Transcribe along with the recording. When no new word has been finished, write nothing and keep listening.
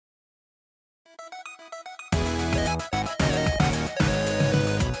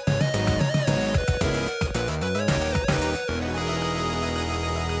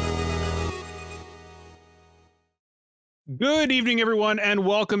Good evening, everyone, and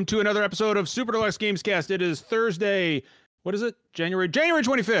welcome to another episode of Super Deluxe Gamescast. It is Thursday. What is it? January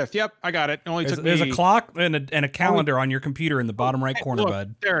 25th. Yep, I got it. It only took me... There's a clock and a calendar on your computer in the bottom right corner,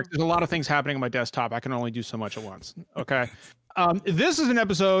 bud. Derek, there's a lot of things happening on my desktop. I can only do so much at once. Okay. This is an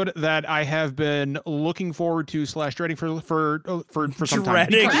episode that I have been looking forward to / dreading for some time.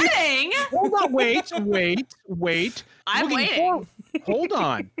 Dreading? Hold on, wait. I'm waiting. Hold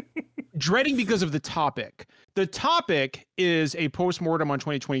on. Dreading because of the topic. The topic is a postmortem on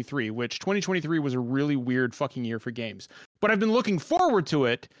 2023, which 2023 was a really weird fucking year for games. But I've been looking forward to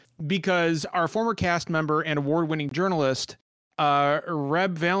it because our former cast member and award-winning journalist,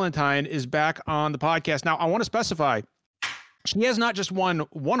 Reb Valentine, is back on the podcast. Now, I want to specify, she has not just won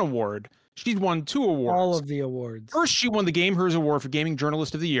one award, she's won 2 awards. All of the awards. First, she won the Game Hers Award for Gaming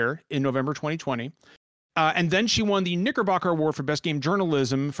Journalist of the Year in November 2020. And then she won the Knickerbocker Award for Best Game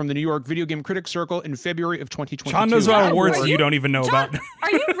Journalism from the New York Video Game Critics Circle in February of 2022. John knows about awards you don't even know John, about.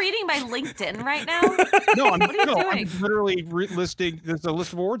 Are you reading my LinkedIn right now? No, I'm doing? literally listing. There's a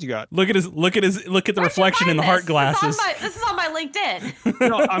list of awards you got. Look at the reflection in the heart glasses. This is on my LinkedIn.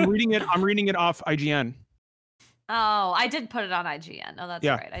 No, I'm reading it off IGN. Oh, I did put it on IGN. Oh, that's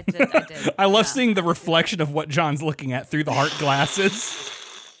Yeah. right. I did. I love seeing the reflection of what John's looking at through the heart glasses.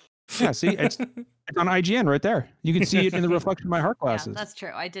 Yeah, see, it's on IGN right there. You can see it in the reflection of my heart glasses. Yeah, that's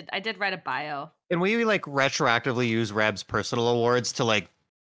true. I did write a bio. Can we like retroactively use Reb's personal awards to like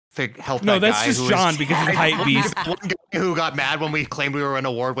help? No, that that's guy just who John is, because he's a hype beast. One guy who got mad when we claimed we were an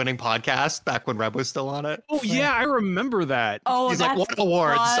award-winning podcast back when Reb was still on it. Oh yeah, I remember that. Oh, He's like, "What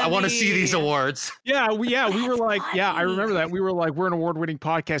awards? I want to see these awards." Yeah, we were like, yeah, I remember that. We were like, we're an award-winning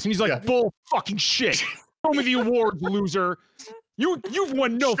podcast, and he's like, bull fucking shit. Show me the awards, loser. You've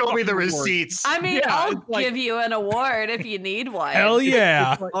won no. Show me the awards. receipts. I mean, Yeah, I'll it's like- give you an award if you need one. Hell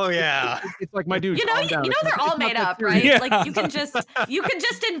yeah. Oh yeah. It's like, my dude. You know, calm down. they're all made up, right? Yeah. Like you can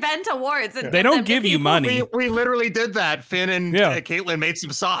just invent awards. And They don't give you money. We literally did that. Finn and Caitlin made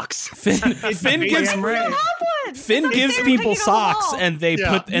some socks. Finn gives Finn people socks and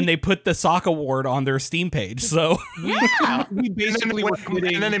they put the sock award on their Steam page. So Yeah. We basically were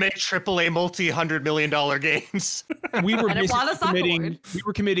committing. And then they make AAA multi-$100 million games. We were And it won a sock award.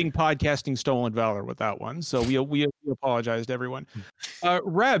 committing podcasting stolen valor with that one. So we apologize to everyone.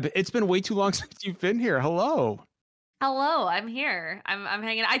 Reb, it's been way too long since you've been here. Hello. Hello, I'm here. I'm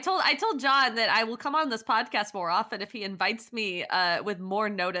hanging. I told John that I will come on this podcast more often if he invites me with more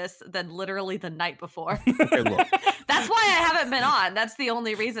notice than literally the night before. Okay, look. That's why I haven't been on. That's the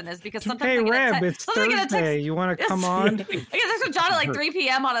only reason is because sometimes Hey, I get Reb, it's Thursday. You want to come on? I get a text from John at like 3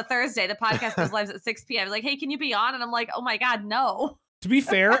 p.m. on a Thursday. The podcast goes live at 6 p.m. He's like, hey, can you be on? And I'm like, oh my God, no. to be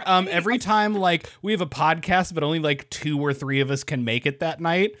fair, every time like we have a podcast, but only like 2 or 3 of us can make it that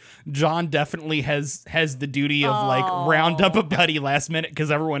night, John definitely has the duty of like round up a buddy last minute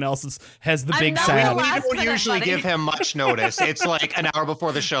because everyone else has the big sad. We don't usually give him much notice. It's like an hour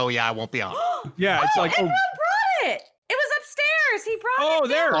before the show. Yeah, I won't be on. Yeah, it's like, and Rob brought it. It was upstairs. He brought it.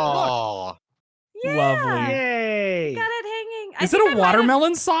 there. Oh, Yeah. Lovely. Yay! Got it hanging. Is it a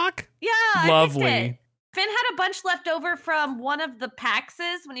watermelon sock? Yeah. I Lovely. picked it. Finn had a bunch left over from one of the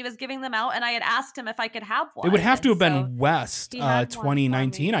PAXs when he was giving them out, and I had asked him if I could have one. It would have to have and been West he had one for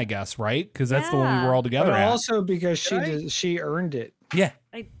 2019, me. I guess, right? Because that's the one we were all together But at. also because she earned it. Yeah.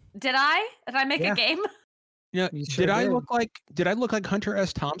 Did I? Did I make Yeah. a game? Yeah. You sure Did I did. look like Hunter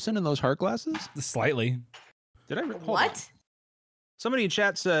S. Thompson in those heart glasses? Slightly. Did I? Hold on. What? Somebody in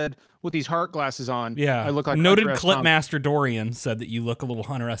chat said with these heart glasses on. Yeah. I look like Noted Hunter S. clip Thompson. master Dorian said that you look a little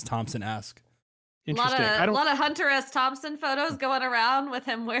Hunter S. Thompson-esque. A lot Interesting. of Hunter S. Thompson photos going around with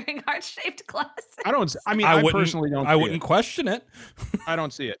him wearing heart-shaped glasses. I personally don't. I see wouldn't it. question it. I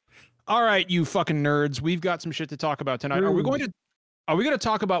don't see it. All right, you fucking nerds. We've got some shit to talk about tonight. Are we going to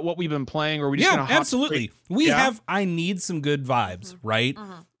talk about what we've been playing, or are we just Yeah, gonna hop absolutely. straight- I need some good vibes, right?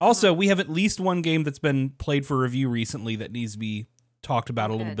 Mhm. Also, we have at least one game that's been played for review recently that needs to be talked about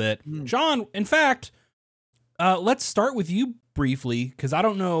a little bit. John, in fact, let's start with you briefly, because I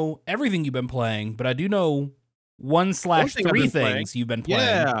don't know everything you've been playing, but I do know 1/3 things you've been playing.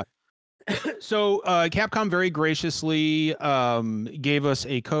 Yeah. So Capcom very graciously gave us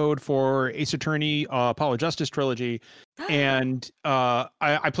a code for Ace Attorney Apollo Justice Trilogy, and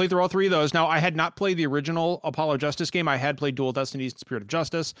I played through all 3 of those. Now, I had not played the original Apollo Justice game. I had played Dual Destinies and Spirit of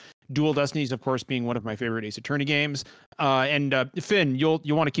Justice. Dual Destinies, of course, being one of my favorite Ace Attorney games. And Finn, you'll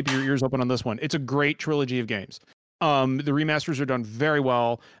want to keep your ears open on this one. It's a great trilogy of games. The remasters are done very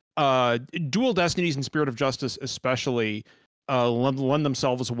well. Dual Destinies and Spirit of Justice especially lend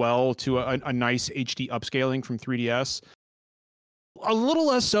themselves well to a nice HD upscaling from 3DS. A little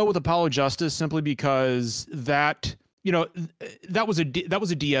less so with Apollo Justice, simply because that was a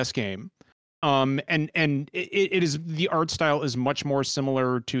DS game, and it is, the art style is much more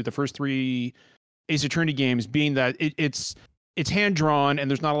similar to the first 3 Ace Attorney games, being that it's hand drawn and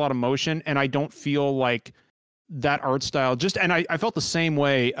there's not a lot of motion, and I don't feel like that art style and I felt the same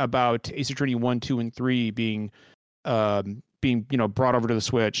way about Ace Attorney 1, 2, and 3 being brought over to the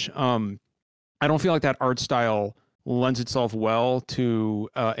Switch. I don't feel like that art style lends itself well to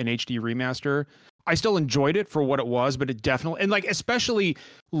an HD remaster. I still enjoyed it for what it was, but it definitely, and like especially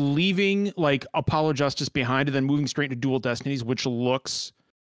leaving like Apollo Justice behind and then moving straight to Dual Destinies, which looks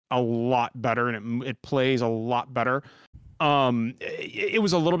a lot better and it plays a lot better. It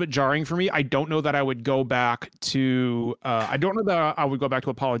was a little bit jarring for me. I don't know that I would go back to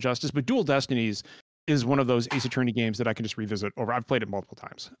Apollo Justice, but Dual Destinies is one of those Ace Attorney games that I can just revisit over. I've played it multiple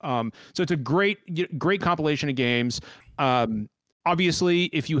times. So it's a great compilation of games. Obviously,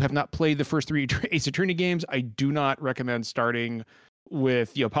 if you have not played the first 3 Ace Attorney games, I do not recommend starting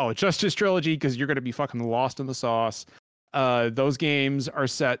with the Apollo Justice trilogy, because you're going to be fucking lost in the sauce. Those games are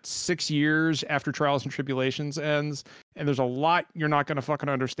set 6 years after Trials and Tribulations ends, and there's a lot you're not going to fucking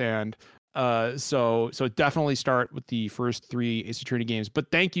understand. So definitely start with the first 3 Ace Attorney games.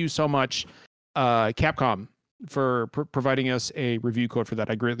 But thank you so much, Capcom, for providing us a review code for that.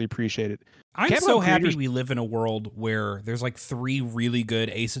 I greatly appreciate it. I'm Capcom so happy creators- we live in a world where there's like 3 really good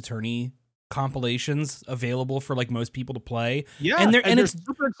Ace Attorney compilations available for like most people to play. Yeah, and they're it's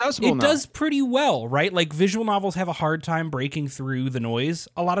super accessible now. does pretty well, right? Like visual novels have a hard time breaking through the noise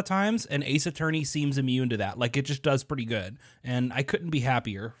a lot of times, and Ace Attorney seems immune to that. Like it just does pretty good, and I couldn't be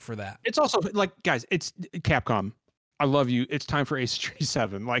happier for that. It's also like, guys, it's Capcom. I love you. It's time for Ace Attorney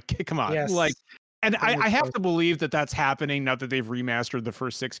 7. Like, come on. Yes. Like, and I have to believe that that's happening now that they've remastered the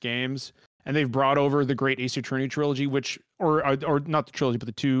first 6 games and they've brought over the Great Ace Attorney trilogy, which, or not the trilogy, but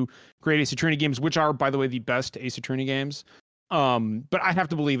the 2 Great Ace Attorney games, which are, by the way, the best Ace Attorney games. But I have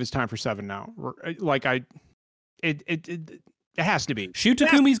to believe it's time for 7 now. Like, it has to be. Shu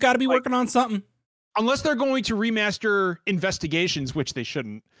Takumi's got to be working on something. Unless they're going to remaster Investigations, which they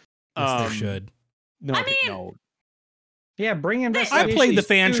shouldn't. Yes, they should. No, I mean, no. Yeah, bring I Investigations. played the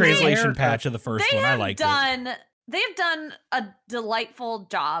fan 2 translation there. patch of the first one. I liked it. They've done a delightful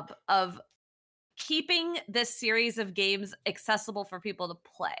job of keeping this series of games accessible for people to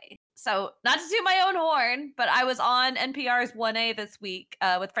play. So, not to toot my own horn, but I was on NPR's 1A this week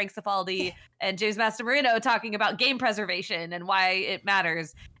with Frank Cifaldi and James Mastromarino talking about game preservation and why it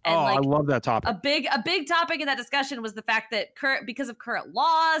matters. And I love that topic. A big topic in that discussion was the fact that because of current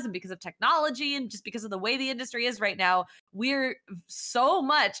laws and because of technology and just because of the way the industry is right now, we're so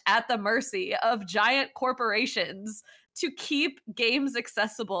much at the mercy of giant corporations to keep games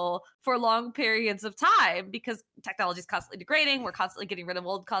accessible for long periods of time, because technology is constantly degrading. We're constantly getting rid of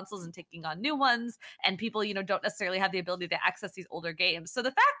old consoles and taking on new ones, and people, don't necessarily have the ability to access these older games. So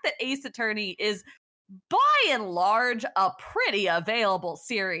the fact that Ace Attorney is by and large a pretty available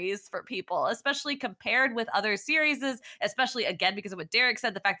series for people, especially compared with other series, especially again because of what Derek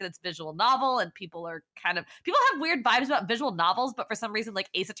said, the fact that it's visual novel, and people have weird vibes about visual novels, but for some reason like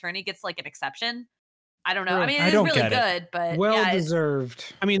Ace Attorney gets like an exception. I don't know. Yeah. I mean, I it is don't really get it. good, but Well yeah,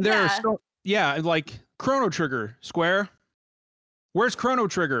 deserved. I mean, there are Yeah. still, like Chrono Trigger, Square. Where's Chrono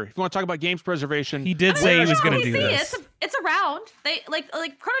Trigger? If you want to talk about games preservation, He did say he was going to do see, this. It's around. They like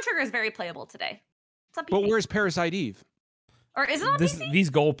Chrono Trigger is very playable today. It's on PC. but where's Parasite Eve? Or is it on PC?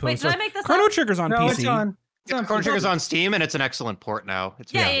 These goalposts. Wait, did I make this Chrono up? Trigger's on No, PC. it's on. It's on Chrono PC. Trigger's on Steam, and it's an excellent port now.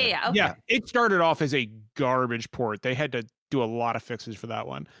 It's Yeah. really good. Okay. Yeah, it started off as a garbage port. They had to do a lot of fixes for that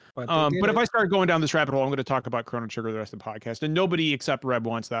one. But But if I start going down this rabbit hole, I'm going to talk about Chrono Trigger the rest of the podcast, and nobody except Reb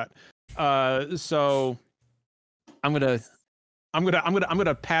wants that. So I'm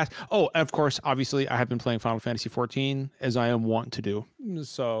gonna pass. Oh, of course, obviously, I have been playing Final Fantasy 14 as I am wont to do.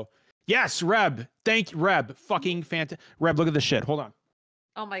 So yes, Reb, thank you, Reb. Fucking fantastic. Reb, look at this shit. Hold on.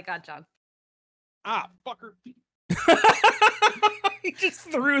 Oh my god, John. Fucker. He just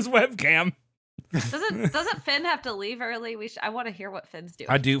threw his webcam. Doesn't Finn have to leave early? I want to hear what Finn's doing.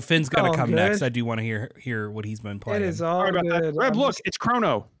 I do. Finn's got to all come good. next. I do want to hear what he's been It playing. is all Sorry about that. good. Reb, I'm look, just- it's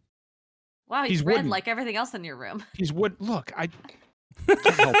Chrono. Wow, he's he's red wooden. like everything else in your room. He's wood. Look, I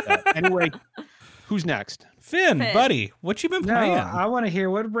can't help that. Anyway, who's next? Finn, Finn. buddy, what you been No, playing? I want to hear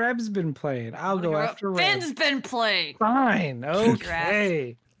what Reb's been playing. I'll go after Reb. Finn's been playing. Fine. Kick your ass.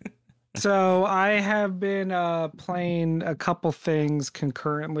 Okay. So I have been playing a couple things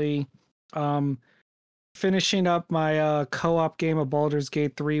concurrently. finishing up my co-op game of Baldur's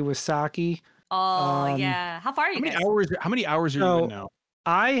Gate 3 with Saki. Oh yeah. How far are you guys? How many hours are you in now?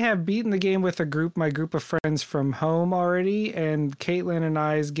 I have beaten the game with my group of friends from home already, and Caitlin and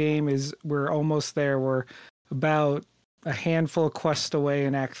I's game we're almost there. We're about a handful of quests away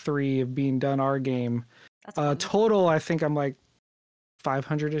in Act 3 of being done our game. That's Total, I think I'm like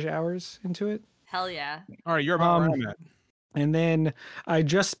 500-ish hours into it. Hell yeah. All right, you're about where I'm at. And then I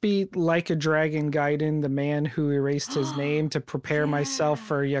just beat Like a Dragon Gaiden, the man who erased his name, to prepare myself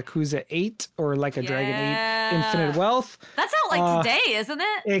for Yakuza 8 or Like a Dragon 8 Infinite Wealth. That's out like today, isn't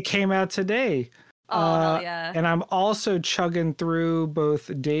it? It came out today. Oh, hell yeah. And I'm also chugging through both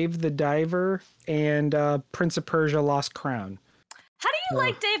Dave the Diver and Prince of Persia Lost Crown. How do you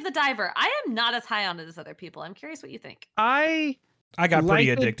like Dave the Diver? I am not as high on it as other people. I'm curious what you think. I got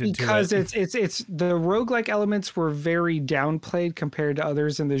pretty addicted to it because it's the roguelike elements were very downplayed compared to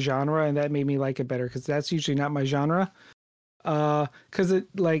others in the genre, and that made me like it better because that's usually not my genre. Because it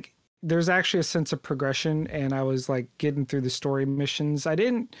like there's actually a sense of progression, and I was like getting through the story missions. I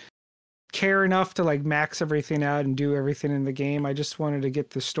didn't care enough to like max everything out and do everything in the game. I just wanted to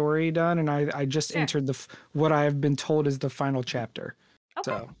get the story done, and I just entered what I have been told is the final chapter.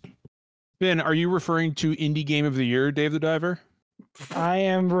 Okay. So, Ben, are you referring to Indie Game of the Year, Dave the Diver? I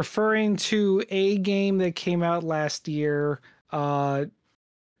am referring to a game that came out last year, type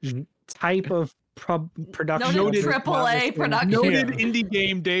of production. Noted AAA production. Noted indie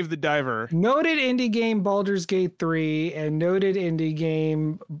game, Dave the Diver. Noted indie game, Baldur's Gate 3, and noted indie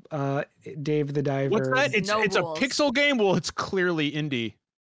game, Dave the Diver. What's that? It's No a rules. pixel game? Well, it's clearly indie.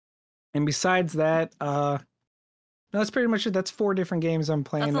 And besides that, no, that's pretty much it. That's 4 different games I'm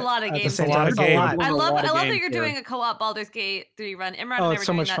playing. That's a lot of at the games. same That's a lot time. of That's a games. lot. I love that games you're here. doing a co-op Baldur's Gate 3 run. Imran Oh, and I it's were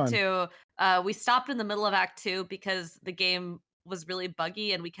so doing much that fun. too. We stopped in the middle of Act 2 because the game was really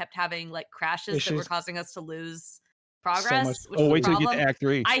buggy and we kept having like crashes that were Issues. causing us to lose progress. much- Which is Wait a till you get problem. to Act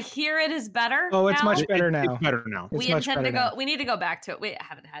 3. I hear it is better. Oh, it's now. much better now. It's better now. It's We much intend to better go. now. We need to go back to it. We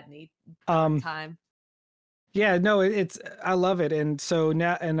haven't had any time. Yeah, no, I love it, and so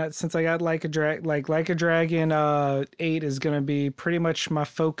now, since I got Like a Dragon 8 is gonna be pretty much my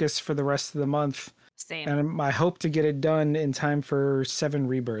focus for the rest of the month, Same. and I hope to get it done in time for 7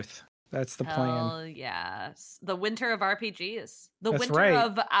 Rebirth. That's the plan. Hell yes. The winter of RPGs. The That's winter right.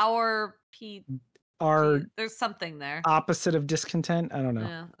 of our P. Our There's something there. opposite of discontent. I don't know.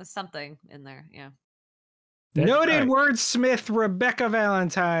 Yeah, there's something in there. Yeah. That's Noted right. wordsmith Rebecca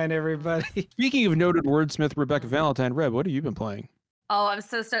Valentine, everybody. Speaking of noted wordsmith Rebecca Valentine, Reb, what have you been playing? Oh, I'm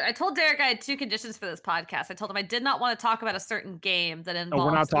so stoked. I told Derek I had 2 conditions for this podcast. I told him I did not want to talk about a certain game that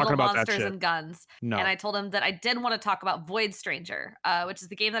involves not talking little about that monsters shit. and guns. No. And I told him that I did want to talk about Void Stranger, which is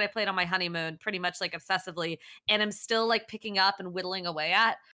the game that I played on my honeymoon pretty much like obsessively. And I'm still like picking up and whittling away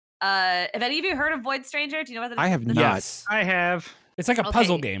at. Have any of you heard of Void Stranger? Do you know what that is? I have not. Yes. I have. It's like a Okay.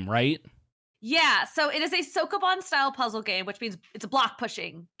 puzzle game, right? Yeah, so it is a Sokoban style puzzle game, which means it's a block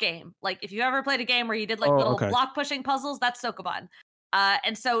pushing game. Like if you ever played a game where you did like little okay. block pushing puzzles, that's Sokoban.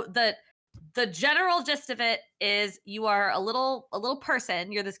 And so the general gist of it is you are a little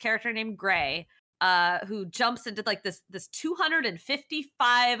person. You're this character named Gray, who jumps into like this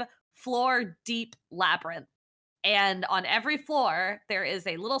 255 floor deep labyrinth. And on every floor, there is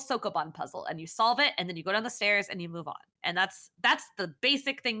a little Sokoban puzzle, and you solve it, and then you go down the stairs and you move on. And that's the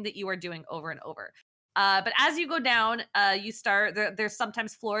basic thing that you are doing over and over. But as you go down, you start there's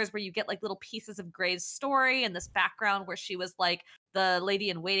sometimes floors where you get like little pieces of Gray's story and this background where she was like the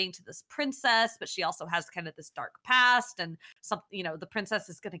lady in waiting to this princess, but she also has kind of this dark past, and the princess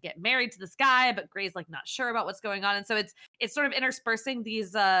is going to get married to this guy, but Gray's like not sure about what's going on. And so it's sort of interspersing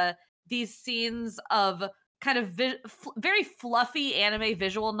these scenes of kind of very fluffy anime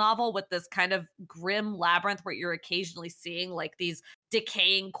visual novel with this kind of grim labyrinth where you're occasionally seeing like these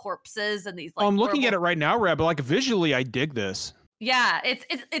decaying corpses and these like I'm looking at horrible- it right now, Reb, but like visually, I dig this. Yeah,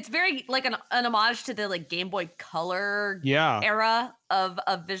 it's very like an homage to the like Game Boy Color Yeah. era of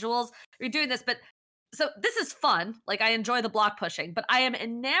visuals. You're doing this, but so this is fun. Like I enjoy the block pushing, but I am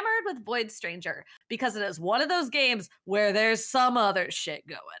enamored with Void Stranger because it is one of those games where there's some other shit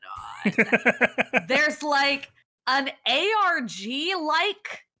going on. There's like an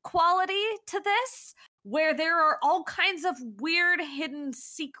ARG-like quality to this where there are all kinds of weird hidden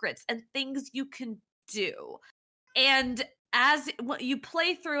secrets and things you can do. And as you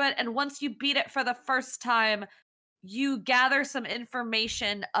play through it, and once you beat it for the first time, you gather some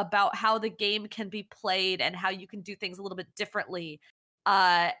information about how the game can be played and how you can do things a little bit differently.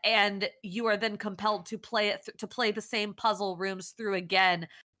 And you are then compelled to play it to play the same puzzle rooms through again,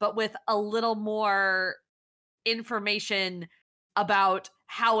 but with a little more information about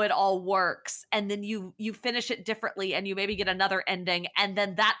how it all works, and then you finish it differently, and you maybe get another ending, and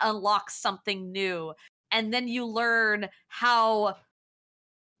then that unlocks something new, and then you learn how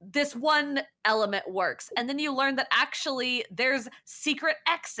this one element works, and then you learn that actually there's secret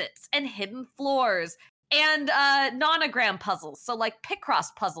exits and hidden floors and nonogram puzzles, so like Picross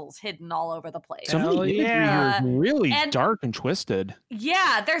puzzles hidden all over the place. Some of the imagery here is really dark and twisted.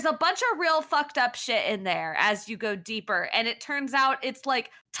 Yeah, there's a bunch of real fucked up shit in there as you go deeper, and it turns out it's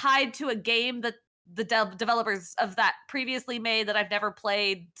like tied to a game that the developers of that previously made that I've never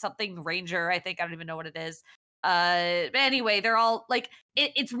played, something Ranger, I think. I don't even know what it is. But anyway, they're all like,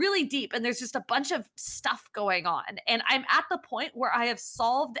 it's really deep, and there's just a bunch of stuff going on, and I'm at the point where I have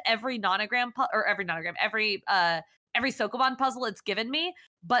solved every every Sokoban puzzle it's given me,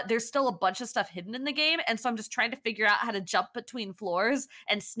 but there's still a bunch of stuff hidden in the game, and so I'm just trying to figure out how to jump between floors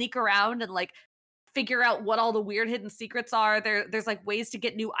and sneak around and like figure out what all the weird hidden secrets are. There's like ways to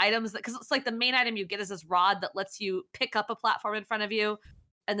get new items, because it's like the main item you get is this rod that lets you pick up a platform in front of you.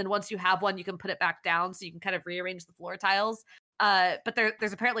 And then once you have one, you can put it back down, so you can kind of rearrange the floor tiles. But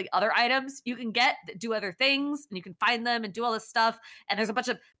there's apparently other items you can get that do other things, and you can find them and do all this stuff. And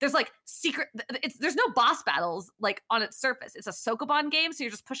there's like secret. There's no boss battles like on its surface. It's a Sokoban game, so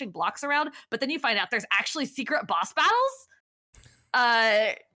you're just pushing blocks around. But then you find out there's actually secret boss battles.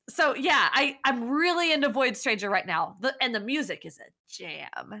 So yeah, I'm really into Void Stranger right now, and the music is a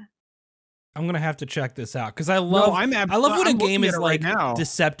jam. I'm gonna have to check this out, because I love when a game is like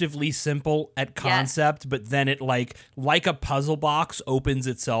deceptively simple at concept, but then it like a puzzle box opens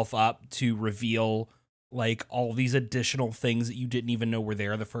itself up to reveal like all these additional things that you didn't even know were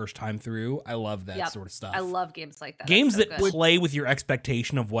there the first time through. I love that sort of stuff. I love games like that. Games that play with your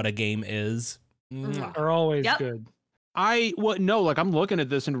expectation of what a game is are always good. I'm looking at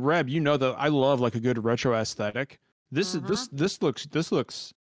this, and Reb, you know that I love like a good retro aesthetic. This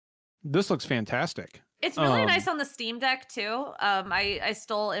looks fantastic. It's really nice on the Steam Deck too. I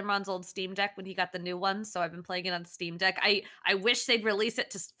stole Imran's old Steam Deck when he got the new one, so I've been playing it on Steam Deck. I wish they'd release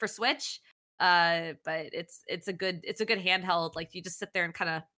it for Switch, but it's a good handheld. Like you just sit there and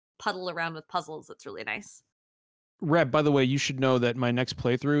kind of puddle around with puzzles. It's really nice. Reb, by the way, you should know that my next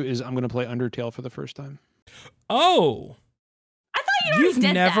playthrough is I'm going to play Undertale for the first time. Oh, I thought you've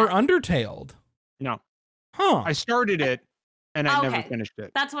never Undertaled. No. Huh. I started it. And I never finished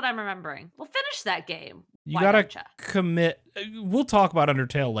it. That's what I'm remembering. Well, finish that game. You gotta commit. We'll talk about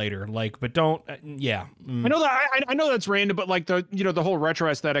Undertale later. But don't. Yeah. I know that. I know that's random, but like the whole retro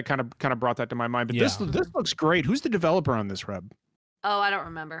aesthetic kind of brought that to my mind. But this looks great. Who's the developer on this, Reb? Oh, I don't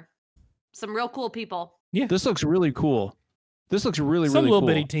remember. Some real cool people. Yeah. This looks really cool. This looks really Some really little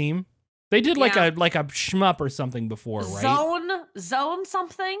bitty team. They did like a shmup or something before, right? Zone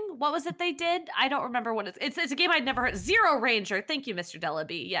something. What was it they did? I don't remember what it's a game I'd never heard. Zero Ranger. Thank you, Mr.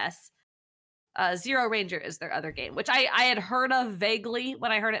 Delaby. Yes. Zero Ranger is their other game, which I had heard of vaguely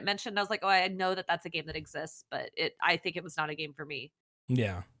when I heard it mentioned. I was like, oh, I know that's a game that exists, but I think it was not a game for me.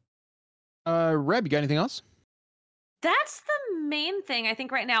 Yeah. Reb, you got anything else? That's the main thing I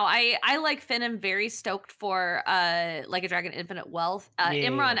think right now. I like Finn. I'm very stoked for Like a Dragon Infinite Wealth.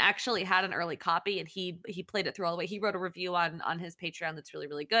 Imran actually had an early copy, and he played it through all the way. He wrote a review on his Patreon that's really,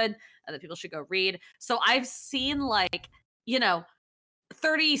 really good that people should go read. So I've seen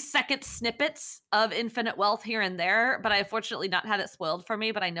 30-second snippets of Infinite Wealth here and there, but I fortunately not had it spoiled for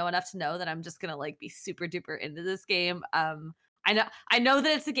me, but I know enough to know that I'm just gonna be super duper into this game. I know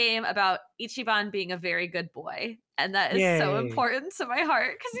that it's a game about Ichiban being a very good boy, and that is so important to my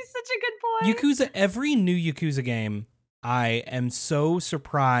heart because he's such a good boy. Every new Yakuza game, I am so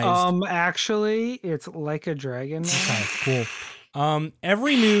surprised. Actually, it's Like a Dragon. Okay, cool.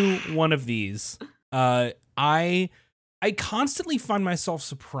 Every new one of these, I constantly find myself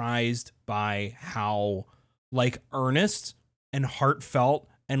surprised by how earnest and heartfelt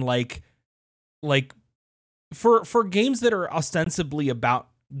and for games that are ostensibly about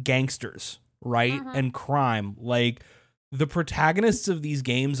gangsters, right? Mm-hmm. And crime, the protagonists of these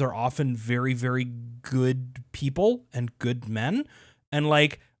games are often very, very good people and good men. And I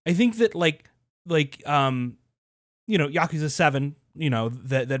think that Yakuza 7,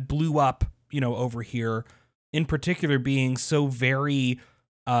 that blew up, over here in particular, being so very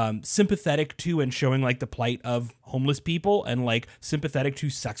sympathetic to and showing the plight of homeless people and sympathetic to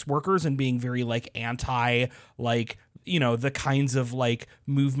sex workers and being very anti the kinds of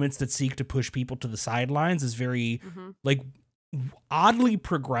movements that seek to push people to the sidelines is very oddly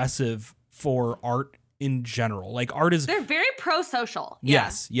progressive for art in general. Art is, they're very pro-social.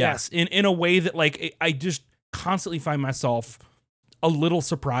 Yes. In a way that I just constantly find myself a little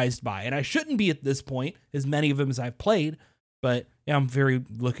surprised by, and I shouldn't be at this point, as many of them as I've played. But yeah, I'm very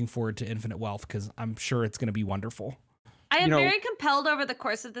looking forward to Infinite Wealth because I'm sure it's going to be wonderful. I am very compelled over the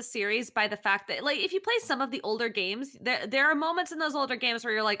course of the series by the fact that, like, if you play some of the older games, there are moments in those older games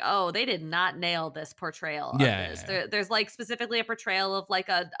where you're like, oh, they did not nail this portrayal of this. There's like specifically a portrayal of like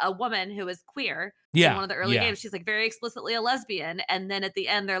a woman who is queer in one of the early games. She's like very explicitly a lesbian. And then at the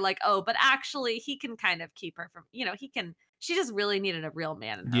end, they're like, oh, but actually he can kind of keep her from, she just really needed a real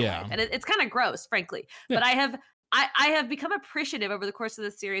man in her life. And it's kind of gross, frankly. Yeah. But I have become appreciative over the course of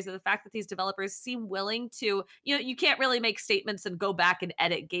this series of the fact that these developers seem willing to, you can't really make statements and go back and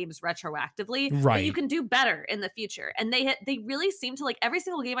edit games retroactively, right? But you can do better in the future. And they really seem to, like, every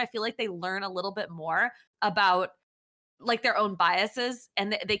single game, I feel like they learn a little bit more about like their own biases,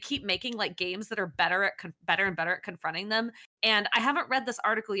 and they keep making like games that are better and better at confronting them. And I haven't read this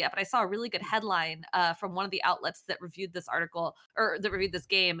article yet, but I saw a really good headline from one of the outlets that reviewed this article, or that reviewed this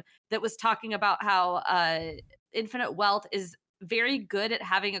game, that was talking about how Infinite Wealth is very good at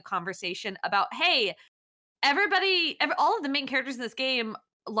having a conversation about, hey, all of the main characters in this game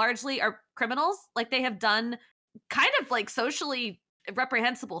largely are criminals. Like, they have done kind of like socially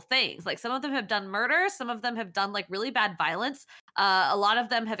reprehensible things. Like, some of them have done murder, some of them have done like really bad violence, a lot of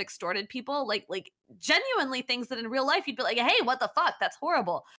them have extorted people, like genuinely things that in real life you'd be like, hey, what the fuck, that's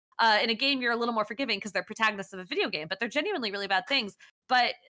horrible. In a game you're a little more forgiving because they're protagonists of a video game, but they're genuinely really bad things.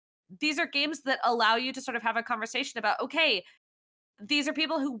 But these are games that allow you to sort of have a conversation about, okay, these are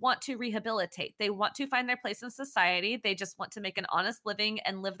people who want to rehabilitate, they want to find their place in society, they just want to make an honest living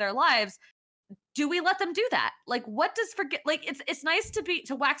and live their lives. Do we let them do that? Like, what does it's nice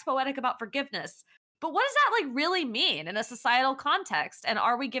to wax poetic about forgiveness, but what does that like really mean in a societal context? And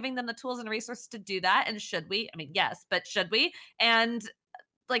are we giving them the tools and resources to do that? And should we? I mean, yes, but should we? And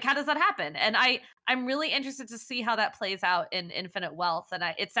like, how does that happen? And I'm really interested to see how that plays out in Infinite Wealth. And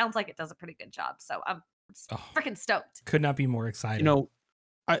it sounds like it does a pretty good job. So I'm freaking stoked. Could not be more excited.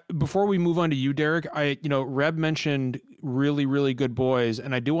 Before we move on to you, Derek, Reb mentioned really, really good boys.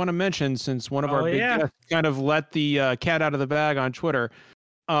 And I do want to mention, since one of our big guests kind of let the cat out of the bag on Twitter,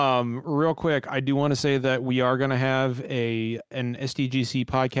 real quick, I do want to say that we are going to have an SDGC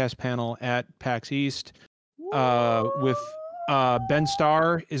podcast panel at PAX East with Ben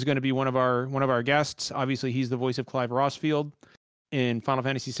Starr is going to be one of our guests. Obviously, he's the voice of Clive Rossfield in Final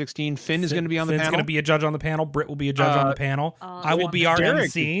Fantasy 16. Finn is going to be on the panel. Finn's going to be a judge on the panel. Britt will be a judge on the panel. I will be our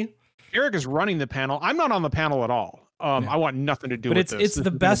MC. Eric is running the panel. I'm not on the panel at all. I want nothing to do with this. But it's the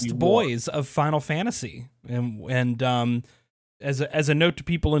best boys of Final Fantasy. And as a note to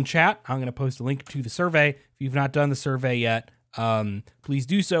people in chat, I'm going to post a link to the survey. If you've not done the survey yet, please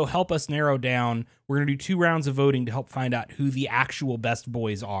do so. Help us narrow down. We're going to do 2 rounds of voting to help find out who the actual best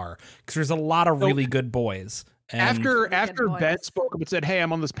boys are, because there's a lot of really good boys. And after Ben spoke up and said, "Hey,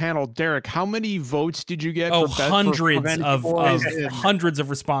 I'm on this panel," Derek, how many votes did you get? Hundreds of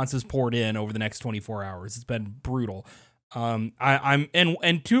responses poured in over the next 24 hours. It's been brutal. And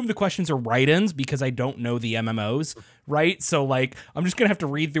 2 of the questions are write-ins because I don't know the MMOs, right? So like, I'm just gonna have to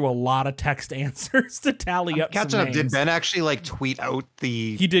read through a lot of text answers to tally up. Catching up. Did Ben actually like tweet out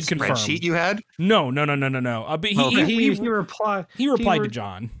the he did spreadsheet you had? No. But he replied to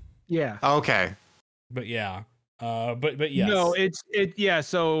John. Yeah. Okay. But yeah. But yes. No,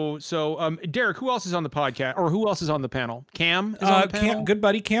 So Derek, who else is on the podcast, or who else is on the panel? Cam is on the panel. Good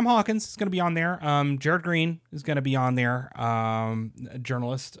buddy Cam Hawkins is going to be on there. Jared Green is going to be on there. A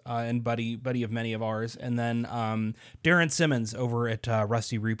journalist and buddy of many of ours. And then Darren Simmons over at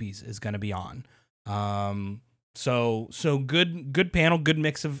Rusty Rupees is going to be on. So good panel, good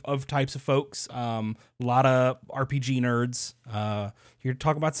mix of types of folks. A lot of RPG nerds here to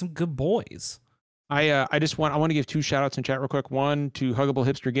talk about some good boys. I want to give 2 shout outs in chat real quick. One to Huggable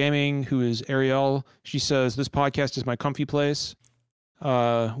Hipster Gaming, who is Ariel. She says, "This podcast is my comfy place."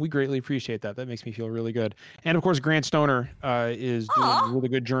 We greatly appreciate that. That makes me feel really good. And of course, Grant Stoner is doing really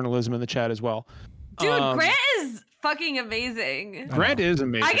good journalism in the chat as well. Dude, Grant is fucking amazing. Grant is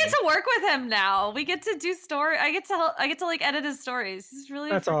amazing. I get to work with him now. We get to do story. I get to like edit his stories. He's really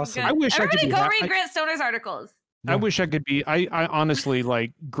That's awesome. Good. I wish everybody I could go read Grant Stoner's articles. I wish I could be. I honestly,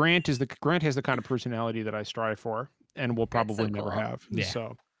 like, Grant has the kind of personality that I strive for, and will probably never have. Yeah.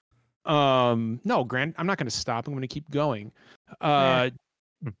 So, no, Grant, I'm not going to stop. I'm going to keep going.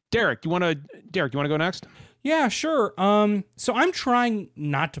 Derek, you want to go next? Yeah, sure. So I'm trying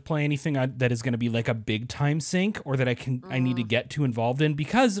not to play anything that is going to be like a big time sink, or that I need to get too involved in,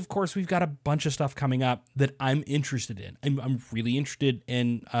 because of course we've got a bunch of stuff coming up that I'm interested in. I'm really interested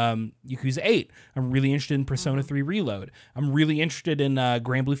in Yakuza 8. I'm really interested in Persona 3 Reload. I'm really interested in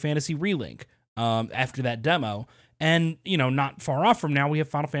Grand Blue Fantasy Relink after that demo. And, not far off from now, we have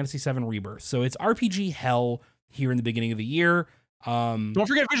Final Fantasy 7 Rebirth. So it's RPG hell here in the beginning of the year. Don't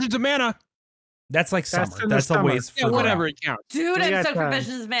forget Visions of Mana. That's like That's summer. in the That's a summer. ways Yeah, further whatever out. it counts. Dude, We I'm got stoked for time.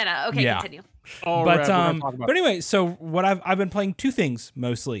 Visions of Mana. Okay, Yeah. continue. Oh, But we're gonna talk about but anyway, so what I've been playing two things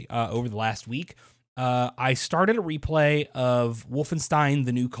mostly over the last week. I started a replay of Wolfenstein: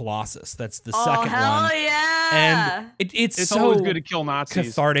 The New Colossus. That's the second hell one. yeah. And it's it's so always good to kill Nazis.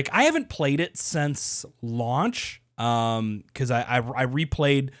 cathartic. I haven't played it since launch because I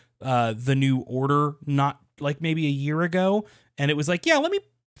replayed The New Order not like maybe a year ago, and it was like, yeah, let me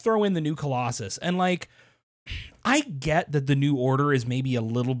throw in The New Colossus. And like, I get that The New Order is maybe a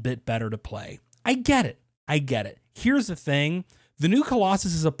little bit better to play. I get it. Here's the thing. The New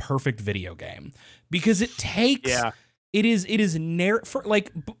Colossus is a perfect video game because it takes it is for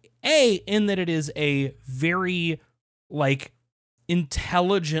like in that it is a very like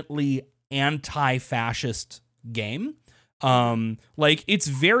intelligently anti-fascist game. Like it's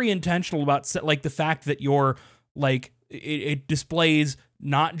very intentional about like the fact that you're like it displays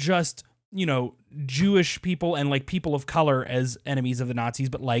not just, you know, Jewish people and like people of color as enemies of the Nazis,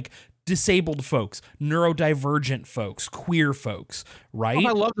 but like disabled folks, neurodivergent folks, queer folks, right? Oh,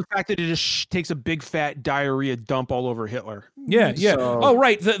 I love the fact that it just takes a big fat diarrhea dump all over Hitler. Yeah. So- Oh,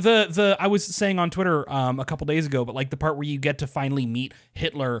 right. The I was saying on Twitter a couple days ago, but like the part where you get to finally meet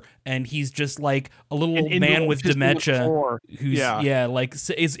Hitler and he's just like a little An old man invalid with pissed on the dementia floor. who's like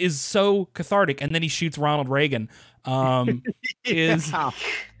is so cathartic, and then he shoots Ronald Reagan. Is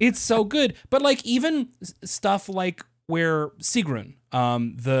it's so good, but like even stuff like where Sigrun,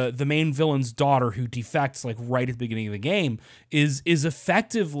 the main villain's daughter who defects like right at the beginning of the game, is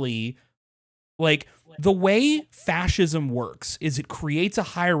effectively like the way fascism works is it creates a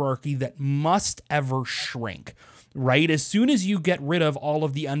hierarchy that must ever shrink. Right? As soon as you get rid of all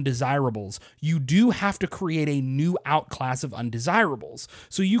of the undesirables, you do have to create a new outclass of undesirables.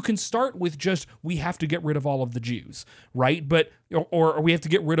 So you can start with just, we have to get rid of all of the Jews, right? But, or we have to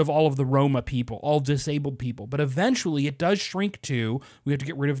get rid of all of the Roma people, all disabled people. But eventually it does shrink to, we have to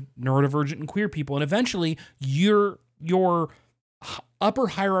get rid of neurodivergent and queer people. And eventually your upper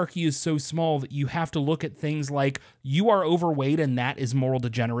hierarchy is so small that you have to look at things like you are overweight and that is moral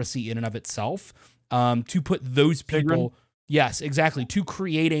degeneracy in and of itself. To put those people, yes, exactly, to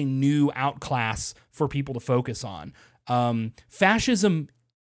create a new outclass for people to focus on. Fascism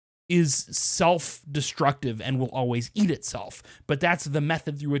is self-destructive and will always eat itself, but that's the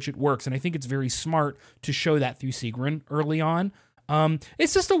method through which it works, and I think it's very smart to show that through Sigrun early on.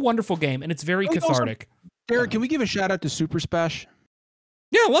 It's just a wonderful game, and it's very cathartic. Derek, can we give a shout out to Super Spesh?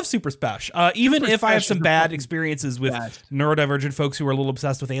 Yeah, I love Super Spesh. Even Super if I have Spesh some is bad the experiences with best. neurodivergent folks who are a little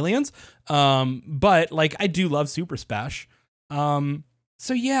obsessed with aliens. But like I do love Super Spesh.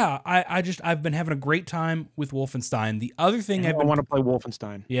 So yeah, I've been having a great time with Wolfenstein. The other thing I want to play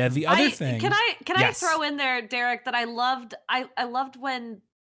Wolfenstein. Yeah, the other thing. Can I Yes. throw in there, Derek, that I loved when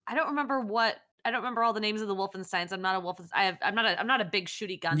I don't remember all the names of the Wolfensteins. I'm not a Wolfenstein. I'm not a big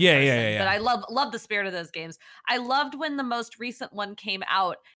shooty gun person, but I love the spirit of those games. I loved when the most recent one came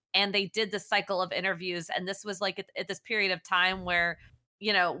out and they did the cycle of interviews, and this was like at this period of time where,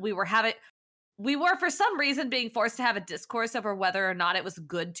 you know, we were for some reason being forced to have a discourse over whether or not it was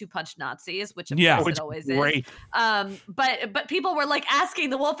good to punch Nazis, which of course it always is. But people were like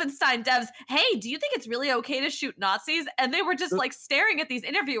asking the Wolfenstein devs, "Hey, do you think it's really okay to shoot Nazis?" And they were just like staring at these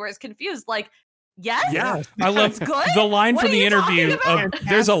interviewers, confused, like, "Yes, Yeah. I love good? the line What from are the you interview talking of about?"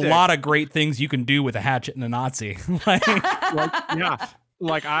 there's a Fantastic. lot of great things you can do with a hatchet and a Nazi.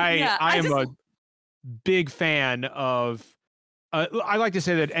 Like, I am a big fan of. I like to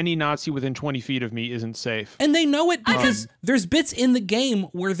say that any Nazi within 20 feet of me isn't safe. and they know it because there's bits in the game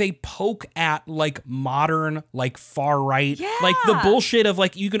where they poke at like modern, like far right, like the Yeah. bullshit of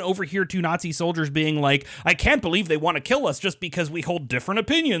like you can overhear two Nazi soldiers being like, "I can't believe they want to kill us just because we hold different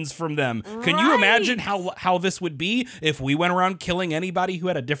opinions from them." Can you imagine how this would be if we went around killing anybody who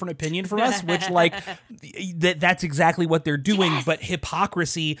had a different opinion from us? Which like that's exactly what they're doing. Yes. But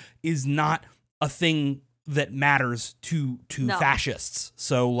hypocrisy is not a thing that matters to No. fascists.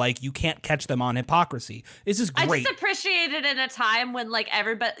 So like you can't catch them on hypocrisy. It's just great. I just appreciate it in a time when like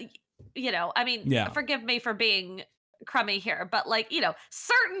everybody, you know, I mean, Yeah. forgive me for being crummy here, but like, you know,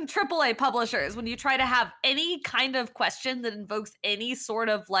 certain AAA publishers, when you try to have any kind of question that invokes any sort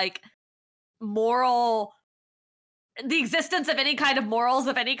of like moral, the existence of any kind of morals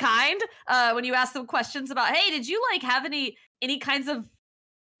of any kind, when you ask them questions about, hey, did you like have any kinds of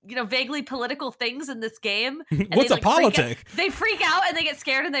vaguely political things in this game. What's they, a politic? They freak out and they get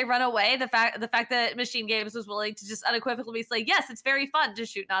scared and they run away. The fact that Machine Games was willing to just unequivocally say, yes, it's very fun to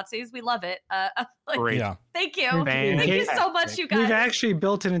shoot Nazis. We love it. Great. Yeah. Thank you. Thank You so much, you guys. We've actually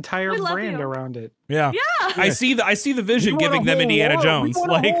built an entire We love brand you. around it. Yeah. Yeah. I see the vision giving them Indiana Jones.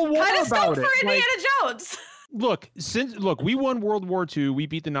 Like, Kind of stoked for Indiana Jones. Look, we won World War II. We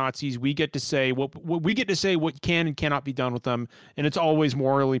beat the Nazis. We get to say what can and cannot be done with them, and it's always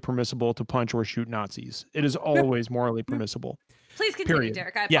morally permissible to punch or shoot Nazis. It is always morally permissible. Please continue, Period.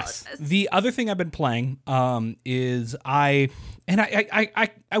 Derek. I yes. apologize. The other thing I've been playing is I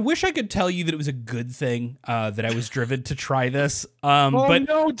wish I could tell you that it was a good thing that I was driven to try this. But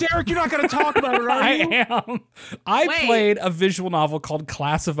no, Derek, you're not going to talk about it, are you? I am. I played a visual novel called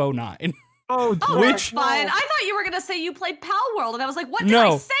Class of 09. Oh, that's fine. I thought you were gonna say you played Pal World, and I was like, "What did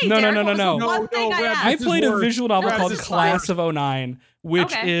I say?" No, Derek? no, What was the no. one thing I asked? I played a visual novel called this is Class of 09,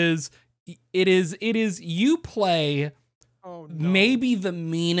 which is you play maybe the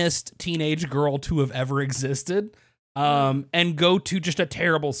meanest teenage girl to have ever existed, and go to just a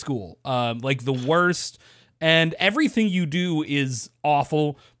terrible school, like the worst. And everything you do is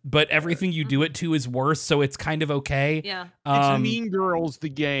awful, but everything you do it to is worse, so it's kind of okay. Yeah. It's Mean Girls, the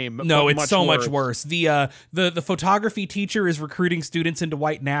game. No, but it's so much worse. The photography teacher is recruiting students into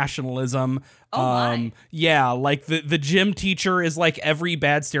white nationalism. Oh my. Yeah, like the gym teacher is like every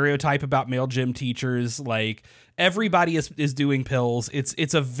bad stereotype about male gym teachers. Like everybody is doing pills.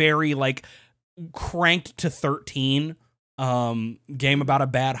 It's a very like cranked to 13 game about a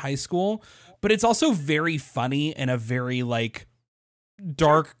bad high school. But it's also very funny in a very like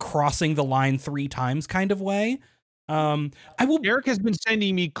dark, crossing the line 3 times kind of way. Derek has been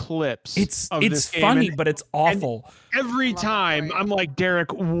sending me clips. It's this funny, game, but it's awful. Every time I'm like, Derek,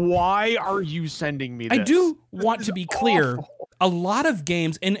 why are you sending me this? I do want to be clear. A lot of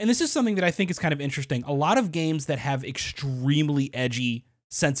games, and this is something that I think is kind of interesting. A lot of games that have extremely edgy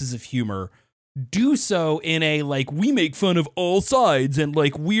senses of humor do so in a like, we make fun of all sides and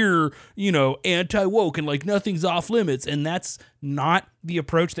like we're, anti-woke and like nothing's off limits. And that's not the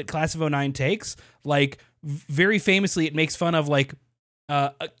approach that Class of 09 takes. Like very famously, it makes fun of like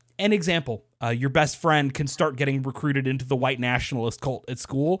an example. Your best friend can start getting recruited into the white nationalist cult at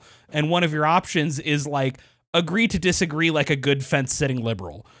school. And one of your options is like agree to disagree like a good fence sitting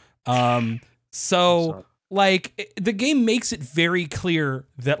liberal. So like the game makes it very clear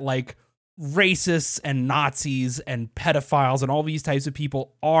that like racists and Nazis and pedophiles and all these types of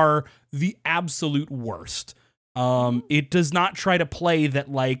people are the absolute worst. It does not try to play that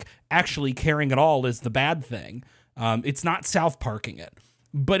like actually caring at all is the bad thing. It's not South Parking it,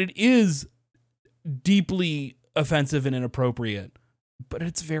 but it is deeply offensive and inappropriate. But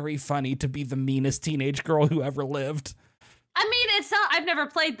it's very funny to be the meanest teenage girl who ever lived. I mean, it's not. I've never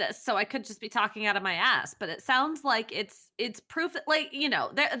played this, so I could just be talking out of my ass. But it sounds like it's proof that, like,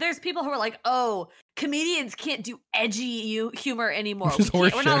 there's people who are like, oh, comedians can't do edgy humor anymore. We're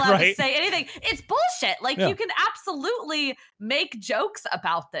not allowed to say anything. It's bullshit. Like, you can absolutely make jokes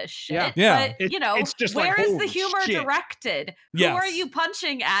about this shit. Yeah. But it's just where like, is the humor directed? Who are you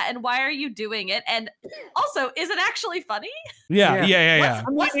punching at, and why are you doing it? And also, is it actually funny? Yeah.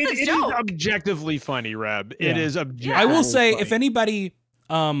 What's the joke? It is objectively funny, Reb. It is objectively. I will say, funny. if anybody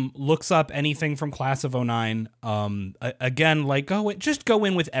looks up anything from Class of 09, again, like just go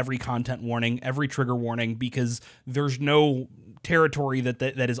in with every content warning, every trigger warning, because there's no territory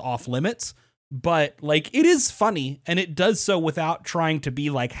that is off limits. But like, it is funny, and it does so without trying to be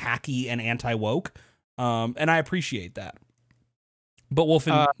like hacky and anti-woke. And I appreciate that. But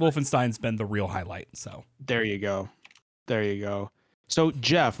Wolfenstein's been the real highlight. So there you go. So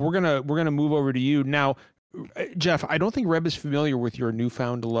Jeff, we're gonna move over to you now. Jeff, I don't think Reb is familiar with your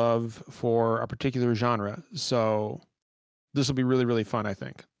newfound love for a particular genre, so this will be really, really fun, I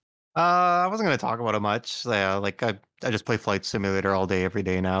think. I wasn't going to talk about it much. Yeah, like I just play Flight Simulator all day, every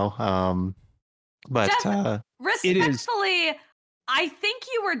day now. But Jeff, respectfully, I think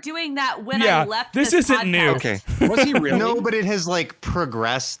you were doing that when I left. This isn't podcast. new. Okay, was he really? No, but it has like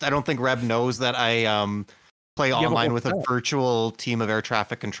progressed. I don't think Reb knows that I play online with a virtual team of air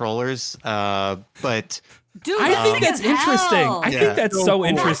traffic controllers. But dude, I think that's interesting. Hell. I think that's so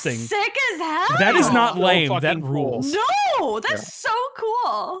That's interesting. sick as hell. That is not So lame. fucking That rules. No, that's so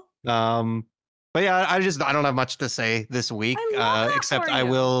cool. But yeah, I don't have much to say this week, I love that except for I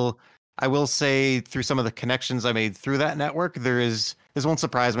you. will say through some of the connections I made through that network, there is this won't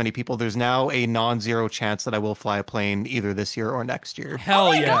surprise many people. There's now a non-zero chance that I will fly a plane either this year or next year.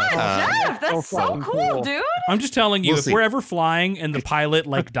 Hell yeah. God, Jeff, that's so cool, dude. I'm just telling you, We'll if see. we're ever flying and the pilot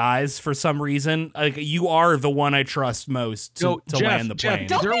like dies for some reason, like you are the one I trust most to Jeff, land the Jeff, plane. Is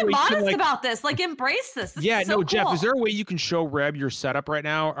Don't there a be way you can, modest like- about this. Like, embrace this. This is so cool. Jeff, is there a way you can show Reb your setup right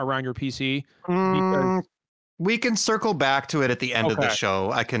now around your PC? We can circle back to it at the end of the Okay.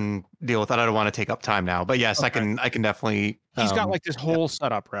 show. I can deal with that. I don't want to take up time now, but yes, Okay. I can definitely. He's got like this whole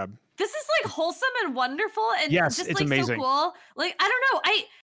setup, Reb. This is like wholesome and wonderful and Yes, just it's like amazing. so cool. Like, I don't know.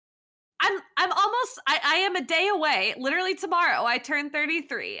 I'm almost I am a day away. Literally tomorrow I turn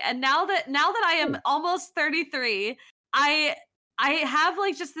 33. And now that I am almost 33, I have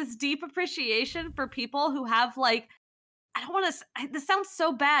like just this deep appreciation for people who have like, I don't want to, this sounds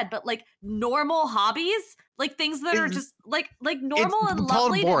so bad, but like normal hobbies, like things that are just like normal and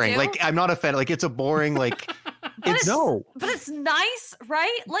lovely It's boring. to do. Like I'm not a fan. Like it's a boring. Like But it's but it's nice,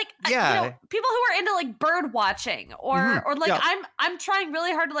 right? Like, Yeah. people who are into like bird watching or like Yeah. I'm trying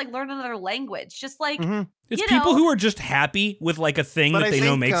really hard to like learn another language. Just like It's you people know, who are just happy with like a thing But that I they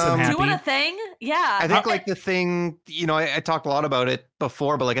know think, makes them happy. doing a thing. Yeah. I think like the thing, I talked a lot about it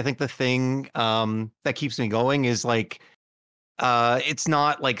before, but like I think the thing that keeps me going is like it's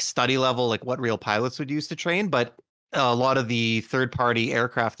not like study level like what real pilots would use to train, but a lot of the third-party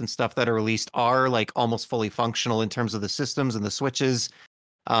aircraft and stuff that are released are like almost fully functional in terms of the systems and the switches.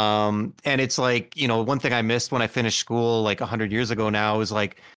 And it's like, one thing I missed when I finished school like 100 years ago now is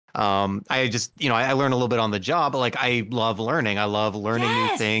like I just, I learned a little bit on the job, but like I love learning. I love learning new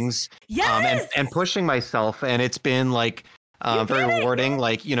Yes! things. Yes. And pushing myself, and it's been like very rewarding.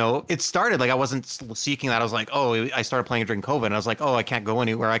 Like, it started like I wasn't seeking that. I was like, oh, I started playing during COVID, and I was like, oh, I can't go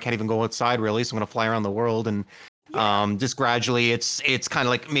anywhere. I can't even go outside really. So I'm gonna fly around the world, and just gradually, it's kind of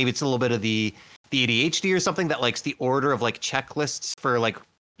like maybe it's a little bit of the ADHD or something that likes the order of like checklists for like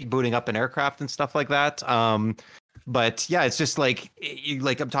booting up an aircraft and stuff like that. But yeah, it's just like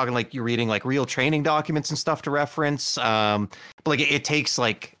I'm talking like you're reading like real training documents and stuff to reference. But like it takes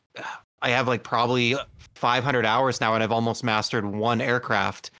like I have like probably 500 hours now, and I've almost mastered one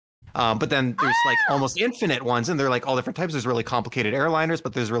aircraft. But then there's like almost infinite ones, and they're like all different types. There's really complicated airliners,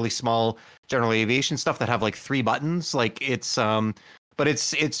 but there's really small general aviation stuff that have like 3 buttons. Like it's but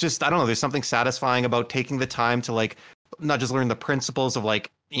it's just I don't know. There's something satisfying about taking the time to like not just learn the principles of like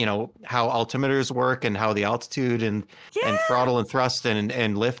how altimeters work and how the altitude and throttle and thrust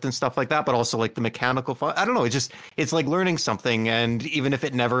and lift and stuff like that, but also like the mechanical I don't know, it's like learning something, and even if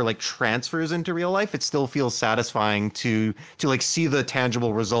it never like transfers into real life, it still feels satisfying to like see the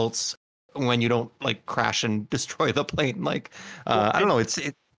tangible results when you don't like crash and destroy the plane. Like I don't know,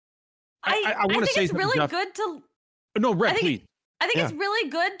 I want to think say it's something, really Jeff. good to No, Reb, please. I think Yeah. it's really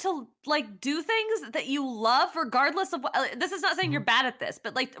good to like do things that you love, regardless of what. This is not saying you're bad at this,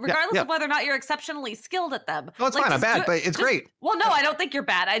 but like regardless yeah. of whether or not you're exceptionally skilled at them. No, it's like, fine. I'm just bad, but it's great. Well, no, I don't think you're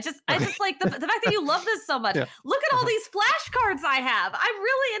bad. I just like the fact that you love this so much. Yeah. Look at all these flashcards I have. I'm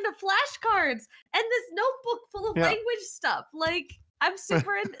really into flashcards and this notebook full of Yeah. language stuff. Like I'm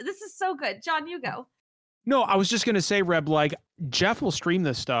super into. This is so good. John, you go. No, I was just gonna say, Reb, like Jeff will stream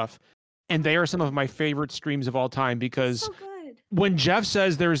this stuff, and they are some of my favorite streams of all time because So good. when Jeff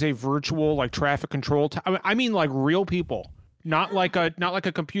says there's a virtual like traffic control, I mean like real people, not like a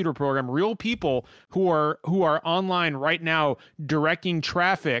computer program, real people who are online right now directing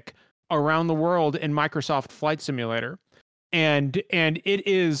traffic around the world in Microsoft Flight Simulator, and it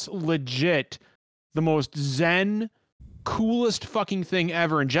is legit the most zen, coolest fucking thing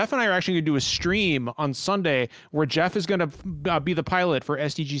ever. And Jeff and I are actually going to do a stream on Sunday where Jeff is going to be the pilot for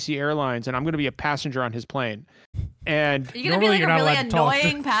SDGC Airlines, and I'm going to be a passenger on his plane. And Are you gonna Normally be you're like not a really allowed to talk.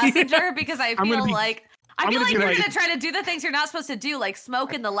 annoying passenger? Because I I'm gonna feel be- like I I'm feel gonna like be you're like- gonna try to do the things you're not supposed to do, like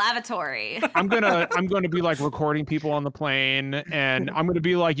smoke in the lavatory. I'm gonna be like recording people on the plane, and I'm gonna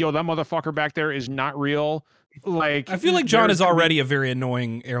be like, yo, that motherfucker back there is not real. Like, I feel like John there's is gonna be- already a very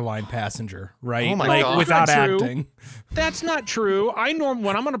annoying airline passenger, right? Oh my like God. without That's not true. acting. That's not true.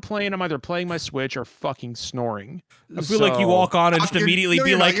 When I'm on a plane, I'm either playing my Switch or fucking snoring. I feel like you walk on and just You're- immediately no, be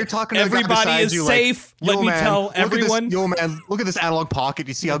you're not. like, You're talking to the guy everybody beside is you, like, safe. Let Yo, me man, tell look at this- everyone. yo, man, look at this analog pocket.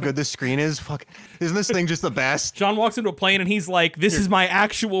 You see how good this screen is? Fuck, isn't this thing just the best? John walks into a plane and he's like, this is my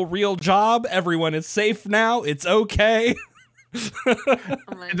actual real job. Everyone is safe now. It's okay. Oh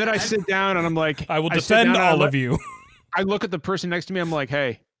And then I sit down and I'm like, I will sit defend down and all of you. I look at the person next to me. I'm like,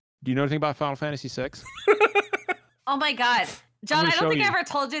 hey, do you know anything about Final Fantasy VI? Oh my God. John, gonna I don't show think I you. ever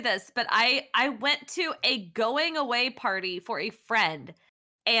told you this, but I went to a going away party for a friend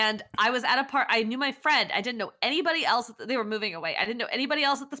And I was at a party. I knew my friend. I didn't know anybody else. They were moving away. I didn't know anybody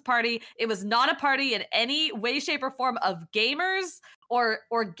else at this party. It was not a party in any way, shape, or form of gamers or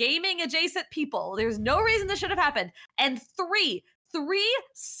gaming adjacent people. There's no reason this should have happened. And three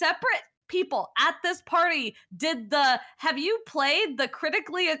separate people at this party did have you played the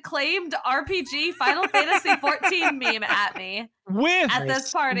critically acclaimed RPG Final Fantasy 14 meme at me at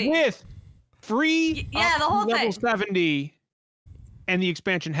this party with free the whole level thing 70 and the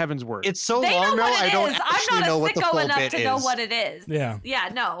expansion Heavensward. It's so they long know now, what I it don't is. actually I'm not know a what the full sicko enough bit to know is. what it is. Yeah,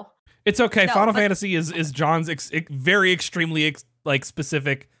 no. It's okay. No, Final but- Fantasy is John's very extremely like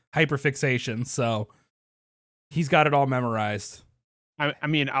specific hyperfixation, so he's got it all memorized. I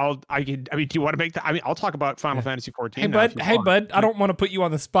mean, do you want to make that? I mean, I'll talk about Final Fantasy 14. Hey now if you want. bud, I don't want to put you on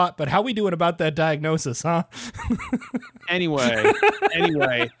the spot, but how we doing about that diagnosis, huh?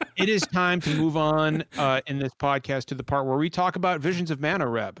 Anyway, it is time to move on in this podcast to the part where we talk about Visions of Mana,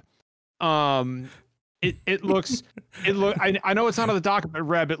 Reb. It looks I know it's not on the docket, but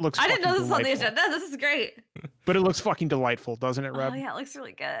Reb, it looks I didn't know this was on the delightful. agenda. This is great. But it looks fucking delightful, doesn't it, Reb? Oh yeah, it looks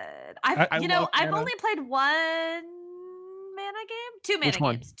really good. I I've love I've Mana. only played one mana game, two mana Which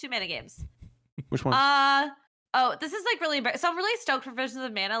one? games, two mana games. Which one? Oh, this is like really so I'm really stoked for Visions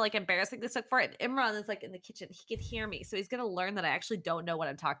of Mana, like embarrassingly stoked for it. Imran is like in the kitchen. He can hear me, so he's gonna learn that I actually don't know what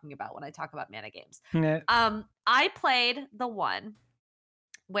I'm talking about when I talk about mana games. Yeah. I played the one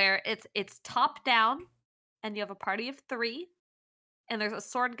where it's top down and you have a party of 3 and there's a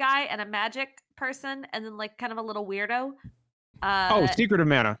sword guy and a magic person and then like kind of a little weirdo. Secret of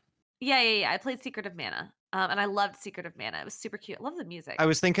Mana. Yeah. I played Secret of Mana. And I loved Secret of Mana. It was super cute. I love the music. I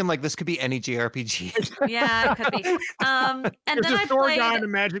was thinking like this could be any JRPG. Yeah, it could be. And There's then a I sword played guy and a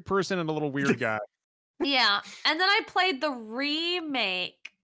magic person and a little weird guy. Yeah. And then I played the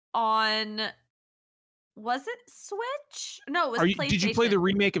remake on was it Switch? No, it was PlayStation. Did you play the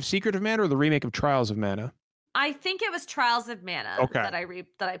remake of Secret of Mana or the remake of Trials of Mana? I think it was Trials of Mana that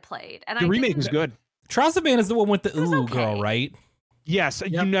I played. And The I remake didn't- was good. Trials of Mana is the one with the was ooh okay. girl, right? Yes,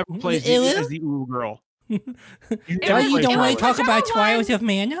 you never played Ew. as the Ooh girl. was- you it don't was want to talk whichever about Trials one- of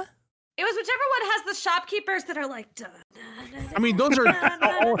Mana? It was whichever one has the shopkeepers that are like. Dun, dun, dun, I mean, those are dun,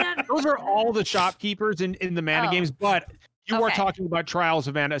 dun, dun. those are all the shopkeepers in the Mana Oh. games, but you are Okay. talking about Trials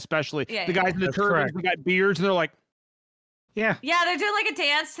of Mana, especially Yeah, the yeah, guys in the That's turbans. correct. They got beards, and they're like, Yeah. Yeah, they're doing like a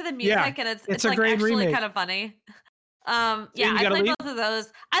dance to the music, Yeah, and it's it's a like great actually remake. kind of funny. Yeah, you I gotta played leave? both of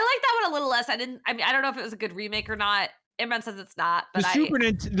those. I like that one a little less. I mean, I don't know if it was a good remake or not. Imran says it's not, but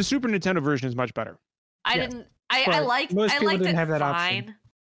the Super Nintendo version is much better. I yes, didn't. I but liked. most I people liked didn't it have that fine. option.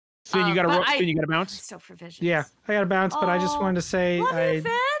 Finn, you got but I- to bounce. So for Visions. Yeah, I got to bounce, but I just wanted to say Love I you,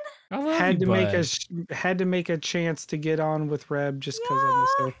 Finn. I love had you, to make bud. had to make a chance to get on with Reb just because I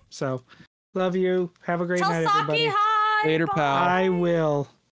miss her. So, love you. Have a great Tell night, Saki everybody. hi. Later, Bye. pal. I will.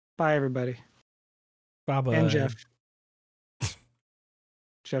 Bye, everybody, Bye-bye. and Jeff.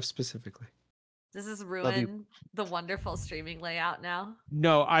 Jeff specifically. Does this you. ruin the wonderful streaming layout now?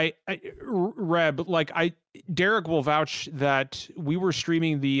 No, Reb, Derek will vouch that we were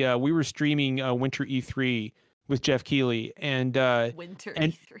streaming Winter E3 with Jeff Keighley and Winter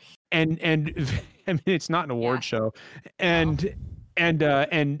and- E3. and I mean it's not an award Yeah. show, and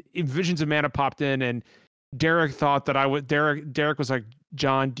Visions of Mana popped in, and Derek thought that I would. Derek was like,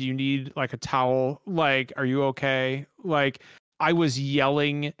 John, do you need like a towel? Like, are you okay? Like, I was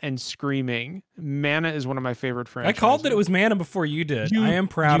yelling and screaming. Mana is one of my favorite I franchises. called that it was Mana before you did. I am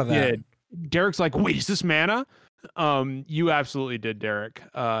proud You of that. did. Derek's like, wait, is this Mana? You absolutely did, Derek.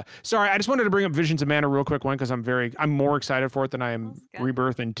 Sorry, I just wanted to bring up Visions of Mana real quick, one, because I'm more excited for it than I am That's good.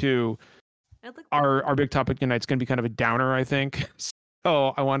 Rebirth, and two, It looked our big topic tonight's going to be kind of a downer, I think.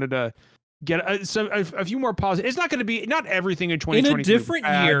 So I wanted to get a few more positive. It's not going to be not everything in 2023. In a different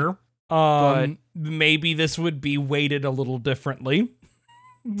bad, year, but- maybe this would be weighted a little differently.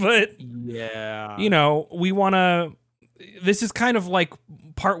 But Yeah. you know, we want to. This is kind of like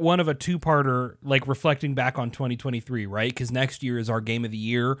part one of a two-parter, like reflecting back on 2023, right? Because next year is our Game of the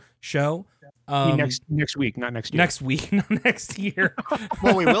Year show. Next week, not next year. Next week, not next year.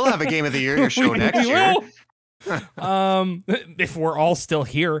 Well, we will have a Game of the Year show next We year. will. If we're all still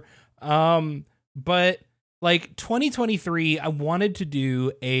here. But like 2023, I wanted to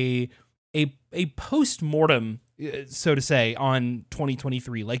do a post-mortem, so to say, on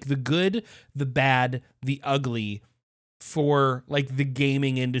 2023, like the good, the bad, the ugly for like the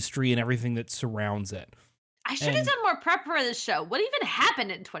gaming industry and everything that surrounds it. I should have And- done more prep for this show. What even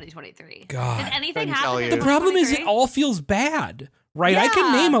happened in 2023? God. Did anything Couldn't tell happen? you. in The problem is it 2023? all feels bad, right? I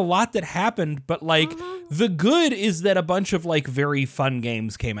can Yeah. name a lot that happened, but like Mhm. the good is that a bunch of like very fun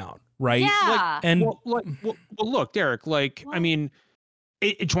games came out, right? Yeah. And well, look, Derek. Like, I What? mean,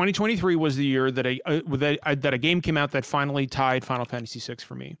 2023 was the year that a game came out that finally tied Final Fantasy VI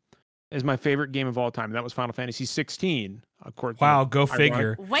for me as my favorite game of all time. That was Final Fantasy 16. Of course. Wow, go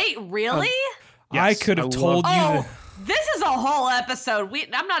figure. Wait, really? Yes, I could have told you. Oh, this is a whole episode.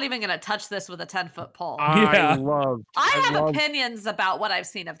 I'm not even going to touch this with a 10-foot pole. Yeah. I have opinions about what I've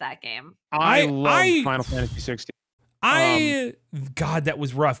seen of that game. I love Final Fantasy 16. God, that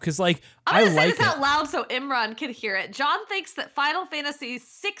was rough because like I'm gonna say like this out loud so Imran can hear it. John thinks that Final Fantasy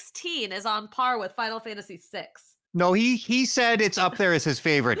 16 is on par with Final Fantasy 6. No, he said it's up there as his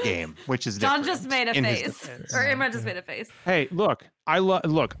favorite game, which is John different just made a in his face, defense. or Imran just made a face. Hey, look, I love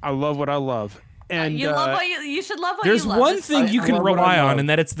what I love. And You love what you should love what there's you love. one It's thing fine. you can love what I rely on, love. and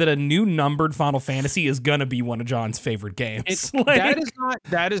that it's that a new numbered Final Fantasy is gonna be one of John's favorite games. Like,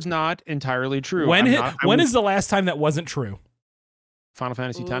 that is not entirely true. when I'm is the last time that wasn't true? Final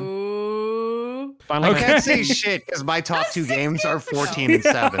Fantasy 10? Ooh. Final I Okay. can't say shit because my top two games are 14 and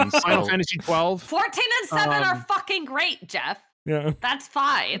 7. Final So. Fantasy 12. 14 and 7 are fucking great, Jeff. Yeah, That's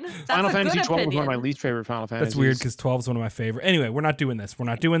fine. That's Final a Fantasy good 12 was opinion. one of my least favorite Final Fantasies. that's weird because 12 is one of my favorite. Anyway, we're not doing this. But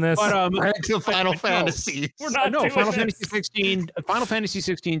Back to Final Fantasy. We're not no, doing Final this. Fantasy 16. Final Fantasy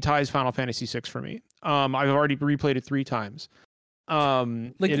 16 ties Final Fantasy 6 for me. I've already replayed it 3 times.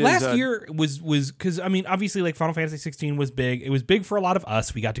 Like it last is, year was because I mean obviously like Final Fantasy 16 was big. It was big for a lot of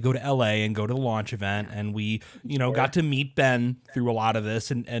us. We got to go to LA and go to the launch event, and we got to meet Ben through a lot of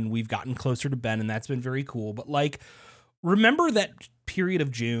this, and we've gotten closer to Ben, and that's been very cool. But like, remember that period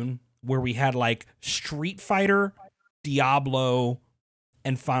of June where we had like Street Fighter, Diablo,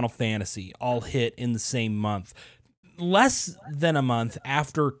 and Final Fantasy all hit in the same month. Less than a month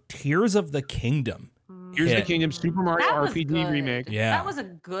after Tears of the Kingdom. Here's hit. the Kingdom Super Mario That was RPG good. remake. Yeah. That was a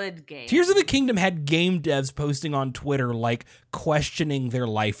good game. Tears of the Kingdom had game devs posting on Twitter like questioning their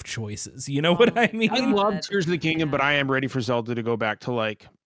life choices. You know what I mean? I God. love Tears of the Kingdom, but I am ready for Zelda to go back to like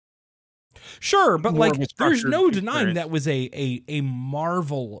Sure, but more like of a there's structured no denying experience. that was a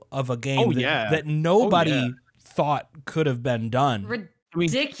marvel of a game Oh, that, yeah. that nobody yeah. thought could have been done.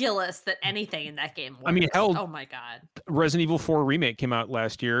 Ridiculous that anything in that game works. I mean, hell- oh my god. Resident Evil 4 remake came out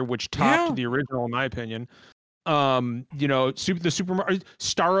last year, which topped Yeah. the original in my opinion. The Super Mario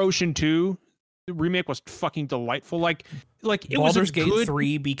Star Ocean 2 remake was fucking delightful. Like it Baldur's was a Gate good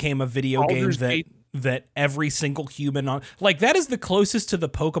 3 became a video Baldur's game Gate- that every single human on like that is the closest to the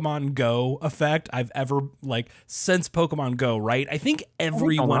Pokemon Go effect I've ever like since Pokemon Go, right? I think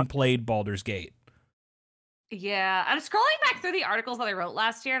everyone not. played Baldur's Gate. Yeah, I'm scrolling back through the articles that I wrote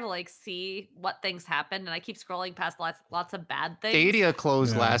last year to like see what things happened, and I keep scrolling past lots of bad things. Stadia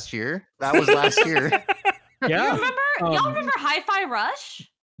closed Yeah. last year. That was last year. You Yeah. remember? Y'all remember Hi-Fi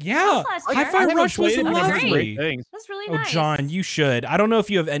Rush? Yeah, That was last year. Hi-Fi I haven't Rush was played it, but I've heard lovely. great things. That's really Oh, nice. John, you should. I don't know if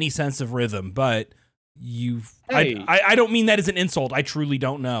you have any sense of rhythm, but you've. Hey. I don't mean that as an insult. I truly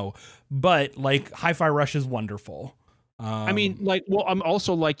don't know. But like, Hi-Fi Rush is wonderful. I mean, like, well, I'm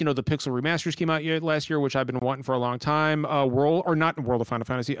also like, the Pixel remasters came out last year, which I've been wanting for a long time. World of Final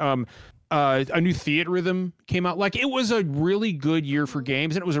Fantasy. A new Theater Rhythm came out. Like, it was a really good year for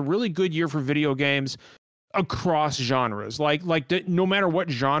games, and it was a really good year for video games across genres. No matter what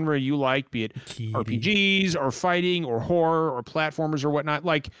genre you like, be it RPGs or fighting or horror or platformers or whatnot,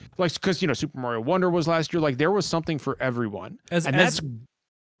 like because Super Mario Wonder was last year. Like, there was something for everyone, and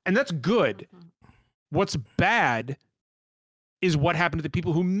that's good. What's bad is what happened to the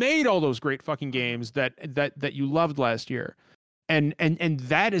people who made all those great fucking games that you loved last year. And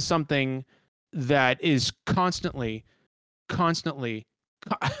that is something that is constantly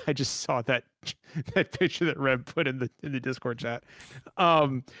I just saw that picture that Rev put in the Discord chat.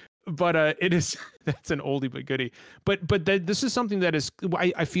 But it is that's an oldie but goodie. But this is something that is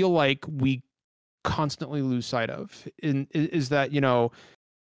I feel like we constantly lose sight of is that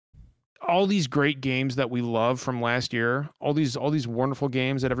all these great games that we love from last year, all these wonderful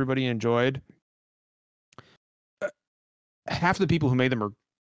games that everybody enjoyed, half the people who made them are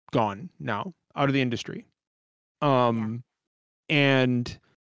gone now, out of the industry. And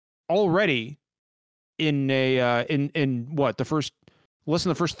already in the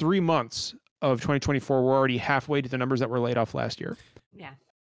first 3 months of 2024, we're already halfway to the numbers that were laid off last year. Yeah.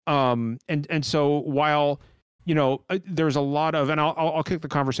 And so while there's a lot of, and I'll kick the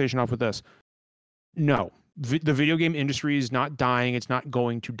conversation off with this. No, the video game industry is not dying. It's not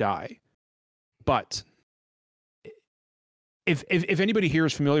going to die. But if anybody here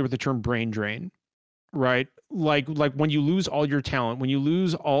is familiar with the term brain drain, right? Like when you lose all your talent, when you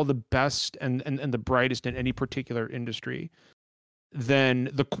lose all the best and the brightest in any particular industry, then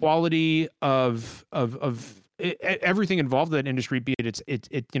the quality of everything involved in that industry, be it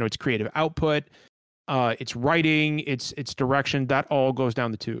its creative output, its writing, its direction, that all goes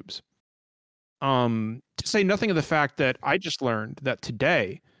down the tubes. To say nothing of the fact that I just learned that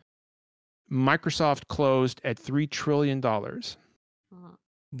today Microsoft closed at $3 trillion.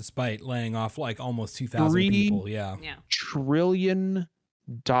 Despite laying off like almost 2,000 people. Yeah. Yeah. $1 trillion.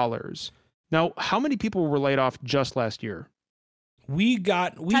 Now, how many people were laid off just last year? We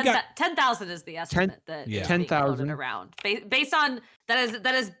got 10,000 is the estimate that is being floated around. Based on that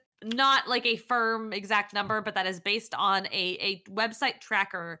is not like a firm exact number, but that is based on a website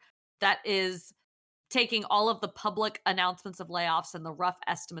tracker that is taking all of the public announcements of layoffs and the rough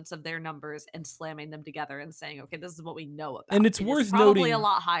estimates of their numbers and slamming them together and saying, okay, this is what we know about. And it's worth probably noting, a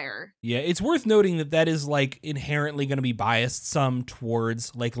lot higher. Yeah, it's worth noting that is like inherently going to be biased some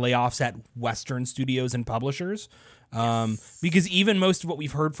towards like layoffs at Western studios and publishers. Because even most of what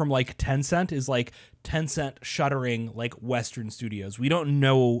we've heard from like Tencent is like Tencent shuttering like Western studios. We don't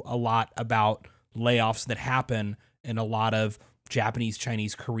know a lot about layoffs that happen in a lot of Japanese,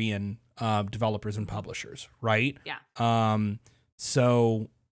 Chinese, Korean developers and publishers, right? Yeah. So,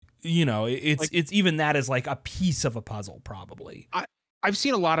 you know, it's even that is like a piece of a puzzle, probably. I've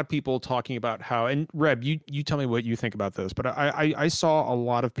seen a lot of people talking about how, and Reb, you tell me what you think about this, but I saw a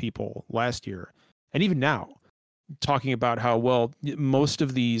lot of people last year and even now talking about how, well, most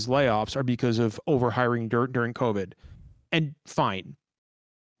of these layoffs are because of overhiring during COVID. And fine,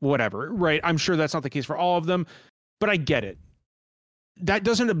 whatever, right? I'm sure that's not the case for all of them, but I get it. That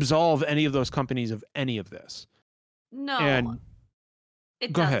doesn't absolve any of those companies of any of this. No, and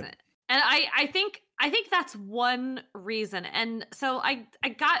it go doesn't. ahead. And I think that's one reason. And so I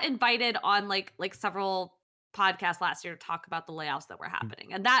got invited on like several podcasts last year to talk about the layoffs that were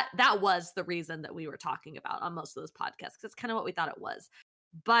happening, and that was the reason that we were talking about on most of those podcasts, because it's kind of what we thought it was.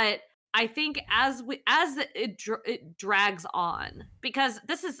 But I think as it drags on, because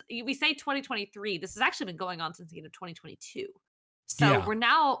we say 2023, this has actually been going on since the end of 2022. So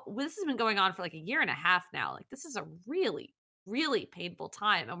this has been going on for like a year and a half now. Like, this is a really, really painful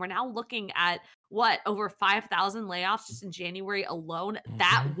time. And we're now looking at over 5,000 layoffs just in January alone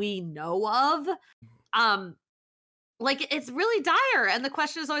that we know of. Like, it's really dire. And the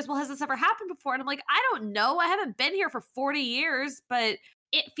question is always, well, has this ever happened before? And I'm like, I don't know. I haven't been here for 40 years, but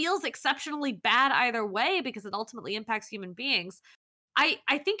it feels exceptionally bad either way because it ultimately impacts human beings.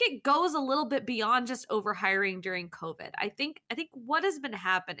 I think it goes a little bit beyond just overhiring during COVID. I think what has been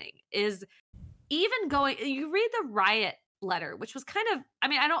happening is even you read the riot letter, which was kind of, I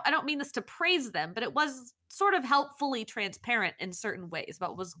mean, I don't mean this to praise them, but it was sort of helpfully transparent in certain ways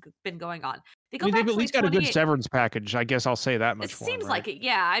about what's been going on. They've at least got a good severance package. I guess I'll say that much. It seems like it.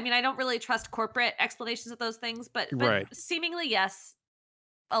 Yeah. I mean, I don't really trust corporate explanations of those things, but seemingly yes,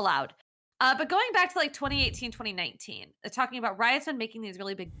 allowed. But going back to like 2018, 2019, talking about Riot's been making these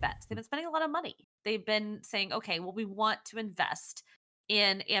really big bets. They've been spending a lot of money. They've been saying, okay, well, we want to invest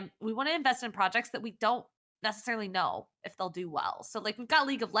in projects that we don't necessarily know if they'll do well. So like, we've got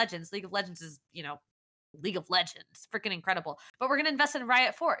League of Legends. League of Legends is, League of Legends, freaking incredible. But we're going to invest in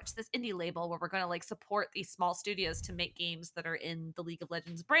Riot Forge, this indie label where we're going to like support these small studios to make games that are in the League of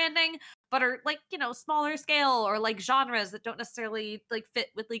Legends branding, but are like, smaller scale or like genres that don't necessarily like fit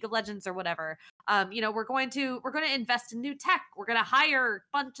with League of Legends or whatever. We're going to invest in new tech. We're going to hire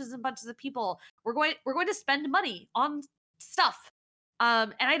bunches and bunches of people. We're going to spend money on stuff.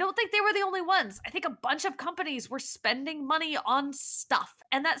 And I don't think they were the only ones. I think a bunch of companies were spending money on stuff,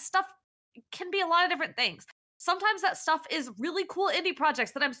 and that stuff can be a lot of different things. Sometimes that stuff is really cool indie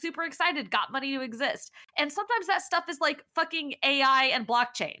projects that I'm super excited got money to exist. And sometimes that stuff is like fucking AI and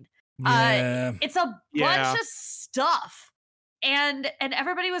blockchain. Yeah. It's a bunch of stuff. And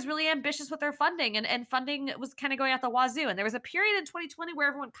everybody was really ambitious with their funding, and funding was kind of going out the wazoo. And there was a period in 2020 where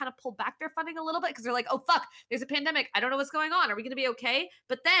everyone kind of pulled back their funding a little bit because they're like, oh, fuck, there's a pandemic. I don't know what's going on. Are we going to be okay?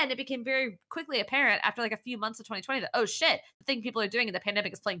 But then it became very quickly apparent after like a few months of 2020 that, oh shit, the thing people are doing in the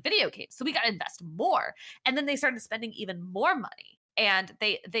pandemic is playing video games. So we got to invest more. And then they started spending even more money. And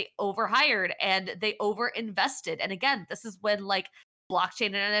they overhired and they overinvested. And again, this is when like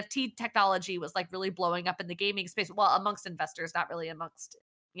blockchain and NFT technology was like really blowing up in the gaming space. Well, amongst investors, not really amongst,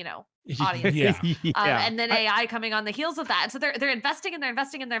 audiences. And then AI coming on the heels of that. And so they're investing and they're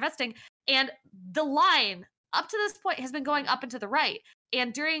investing and they're investing. And the line up to this point has been going up and to the right.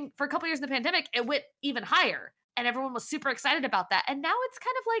 And for a couple of years in the pandemic, it went even higher. And everyone was super excited about that. And now it's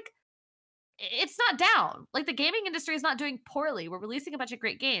kind of like, it's not down. Like, the gaming industry is not doing poorly. We're releasing a bunch of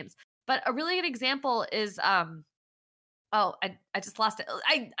great games. But a really good example is I just lost it.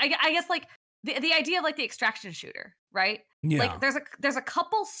 I guess like the idea of like the extraction shooter, right? Yeah. Like there's a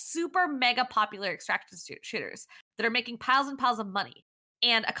couple super mega popular extraction shooters that are making piles and piles of money.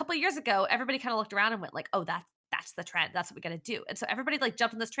 And a couple of years ago, everybody kind of looked around and went like, oh, that's the trend. That's what we got to do. And so everybody like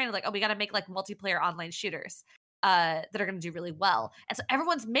jumped in this train of like, oh, we got to make like multiplayer online shooters that are going to do really well. And so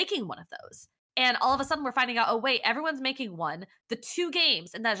everyone's making one of those. And all of a sudden we're finding out, oh, wait, everyone's making one. The 2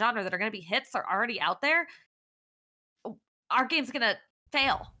 games in that genre that are going to be hits are already out there. Our game's going to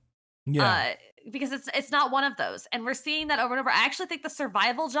fail. Yeah. Because it's not one of those. And we're seeing that over and over. I actually think the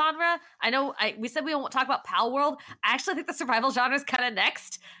survival genre, I know we said we won't talk about Pal World. I actually think the survival genre is kind of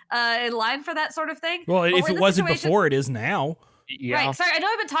next in line for that sort of thing. Well, if it wasn't before, it is now. Yeah. Right. Sorry, I know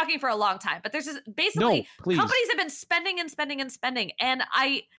I've been talking for a long time, but there's just basically please. companies have been spending and spending and spending. And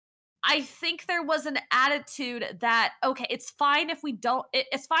I think there was an attitude that, okay, it's fine if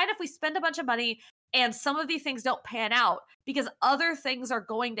it's fine if we spend a bunch of money and some of these things don't pan out because other things are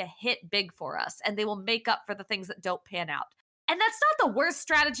going to hit big for us and they will make up for the things that don't pan out. And that's not the worst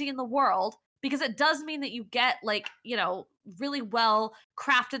strategy in the world because it does mean that you get like, really well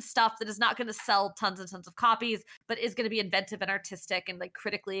crafted stuff that is not going to sell tons and tons of copies, but is going to be inventive and artistic and like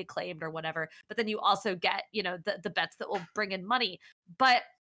critically acclaimed or whatever. But then you also get, the bets that will bring in money. But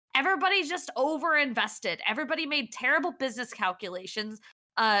everybody just over invested. Everybody made terrible business calculations.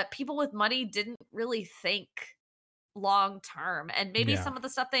 People with money didn't really think long term, and maybe some of the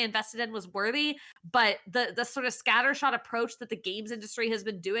stuff they invested in was worthy, but the sort of scattershot approach that the games industry has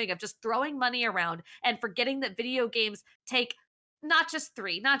been doing of just throwing money around and forgetting that video games take not just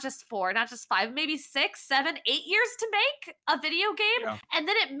 3, not just 4, not just 5, maybe 6, 7, 8 years to make a video game, and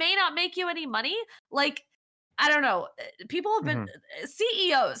then it may not make you any money. Like, I don't know. People have been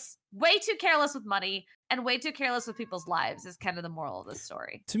CEOs way too careless with money and way too careless with people's lives is kind of the moral of this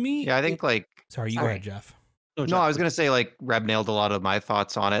story. To me, Yeah, I think like sorry, go ahead, Jeff. No, I was gonna say like Reb nailed a lot of my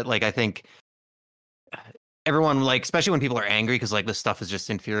thoughts on it. Like I think everyone, like, especially when people are angry because like this stuff is just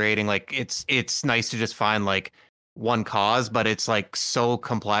infuriating. Like it's nice to just find like one cause, but it's like so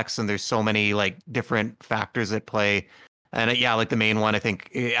complex and there's so many like different factors at play. And like the main one I think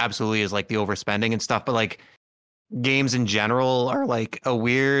it absolutely is like the overspending and stuff. But like games in general are like a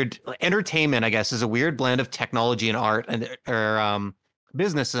weird entertainment, I guess, is a weird blend of technology and art or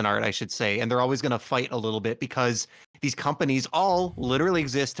business and art, I should say. And they're always going to fight a little bit because these companies all literally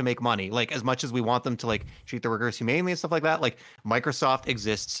exist to make money. Like as much as we want them to like treat their workers humanely and stuff like that, like Microsoft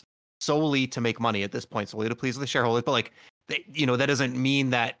exists solely to make money at this point, solely to please the shareholders. But like, that doesn't mean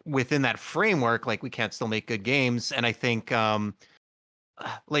that within that framework, like we can't still make good games. And I think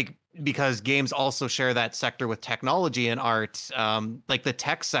like because games also share that sector with technology and art, like the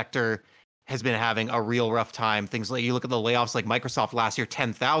tech sector has been having a real rough time. Things like you look at the layoffs, like Microsoft last year,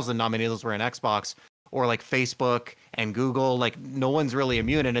 10,000 nominations were in Xbox, or like Facebook and Google, like no one's really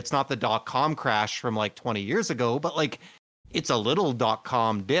immune. And it's not the .com crash from like 20 years ago, but like it's a little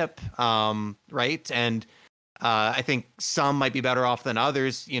 .com dip, right? And I think some might be better off than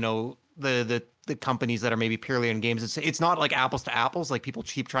others. The companies that are maybe purely in games, it's not like apples to apples. Like people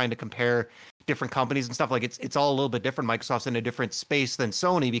keep trying to compare different companies and stuff. Like it's all a little bit different. Microsoft's in a different space than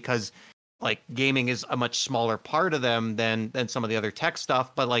Sony because like gaming is a much smaller part of them than some of the other tech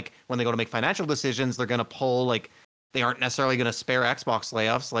stuff. But like when they go to make financial decisions, they're going to pull like they aren't necessarily going to spare Xbox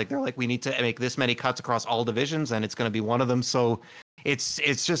layoffs. Like they're like, we need to make this many cuts across all divisions, and it's going to be one of them. So it's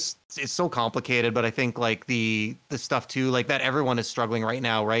so complicated. But I think like the stuff too, like that everyone is struggling right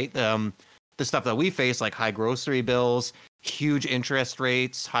now, right? The stuff that we face, like high grocery bills, huge interest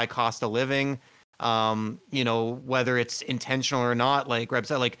rates, high cost of living, whether it's intentional or not, like Reb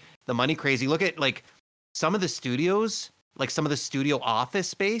said, like the money crazy. Look at like some of the studios, like some of the studio office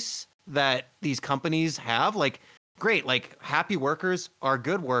space that these companies have, like great, like happy workers are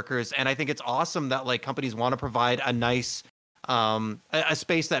good workers. And I think it's awesome that like companies want to provide a nice, a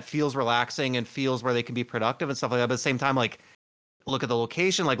space that feels relaxing and feels where they can be productive and stuff like that. But at the same time, like, look at the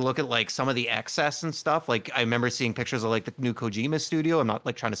location, like look at like some of the excess and stuff. Like I remember seeing pictures of like the new Kojima studio. I'm not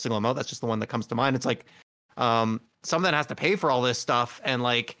like trying to single them out. That's just the one that comes to mind. It's like someone has to pay for all this stuff. And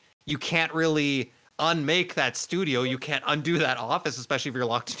like, you can't really unmake that studio. You can't undo that office, especially if you're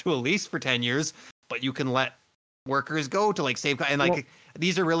locked into a lease for 10 years, but you can let workers go to like save. And like,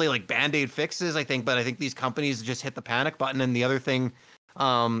 these are really like Band-Aid fixes, I think. But I think these companies just hit the panic button. And the other thing,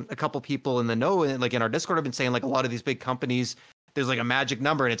 a couple people in the know, like in our Discord have been saying like a lot of these big companies, there's like a magic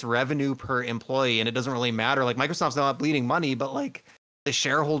number and it's revenue per employee. And it doesn't really matter. Like Microsoft's not bleeding money, but like the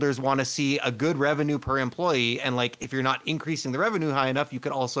shareholders want to see a good revenue per employee. And like, if you're not increasing the revenue high enough, you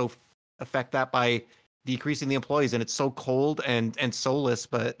could also affect that by decreasing the employees. And it's so cold and soulless,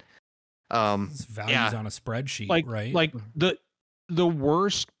 but it's values on a spreadsheet, like, right? Like the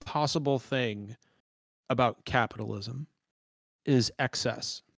worst possible thing about capitalism is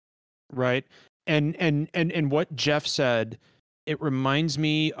excess, right? And what Jeff said it reminds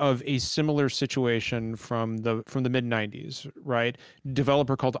me of a similar situation from the mid 90s, right?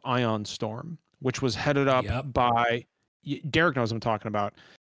 Developer called Ion Storm, which was headed up by Derek knows what I'm talking about,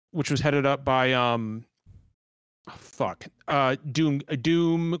 which was headed up by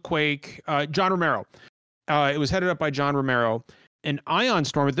Doom Quake, John Romero. It was headed up by John Romero. And Ion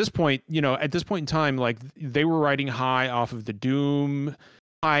Storm at this point in time, like they were riding high off of the Doom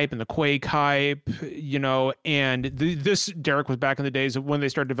hype and the Quake hype, and this Derek was back in the days of when they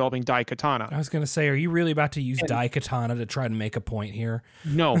started developing Daikatana. I was going to say, are you really about to use Daikatana to try to make a point here?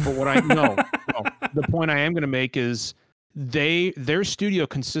 No, but no. The point I am going to make is their studio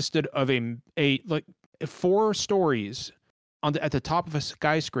consisted of a 4 stories at the top of a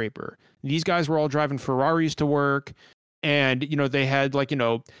skyscraper. These guys were all driving Ferraris to work, and they had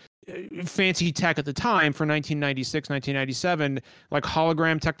fancy tech at the time for 1996, 1997, like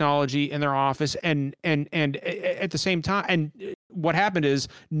hologram technology in their office, and at the same time, and what happened is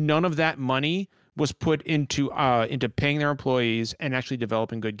none of that money was put into paying their employees and actually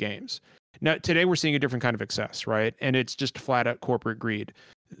developing good games. Now today we're seeing a different kind of excess, right? And it's just flat out corporate greed.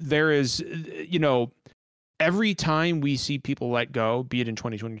 There is, every time we see people let go, be it in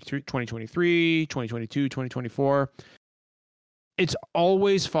 2023, 2022, 2024, it's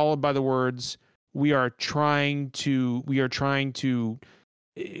always followed by the words, we are trying to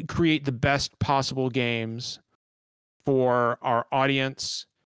create the best possible games for our audience,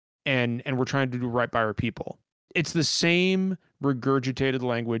 and we're trying to do right by our people. It's the same regurgitated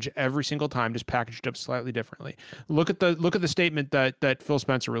language every single time, just packaged up slightly differently. Look at the statement that Phil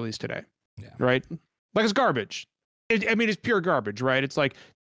Spencer released today. Yeah. Right? Like it's garbage. It's pure garbage, right? It's like,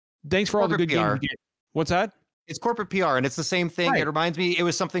 thanks for all the good games you get. What's that? It's corporate PR, and it's the same thing. Right. It reminds me, it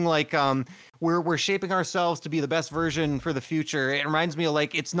was something like we're shaping ourselves to be the best version for the future. It reminds me of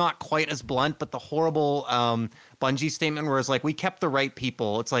it's not quite as blunt, but the horrible Bungie statement where it's like, we kept the right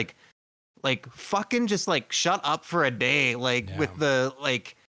people. It's like fucking just shut up for a day. With the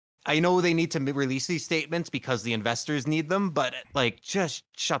I know they need to release these statements because the investors need them, but just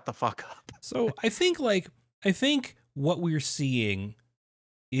shut the fuck up. So I think what we're seeing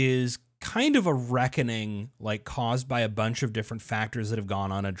is kind of a reckoning caused by a bunch of different factors that have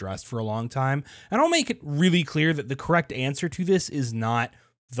gone unaddressed for a long time. And I'll make it really clear that the correct answer to this is not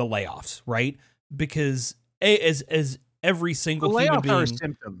the layoffs, right? Because as every single human being, are a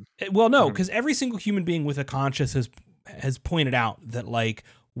symptom. Well, no, because every single human being with a conscience has pointed out that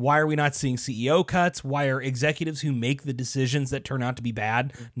why are we not seeing CEO cuts? Why are executives who make the decisions that turn out to be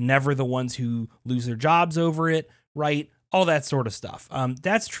bad never the ones who lose their jobs over it, right? All that sort of stuff.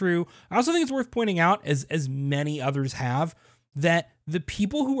 That's true. I also think it's worth pointing out, as many others have, that the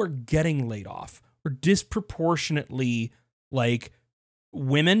people who are getting laid off are disproportionately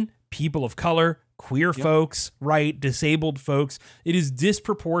women, people of color, queer folks, right? Disabled folks. It is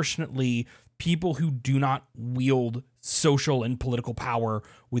disproportionately people who do not wield social and political power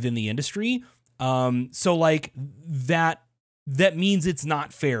within the industry. That means it's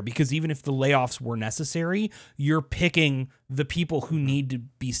not fair, because even if the layoffs were necessary, you're picking the people who need to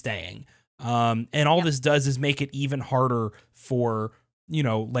be staying. And all this does is make it even harder for,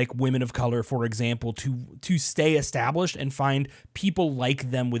 women of color, for example, to stay established and find people like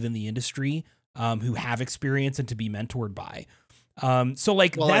them within the industry who have experience and to be mentored by. And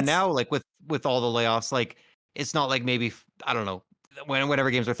now with all the layoffs, it's not maybe, I don't know, whenever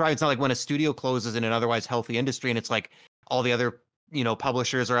games are thriving, it's not like when a studio closes in an otherwise healthy industry and it's all the other,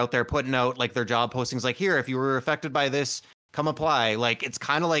 publishers are out there putting out their job postings here, if you were affected by this, come apply. It's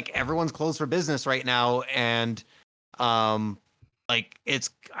kind of everyone's closed for business right now. And it's,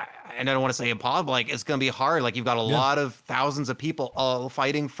 and I don't want to say impossible, it's going to be hard. You've got a lot of thousands of people all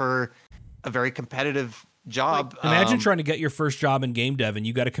fighting for a very competitive job. Imagine trying to get your first job in game dev and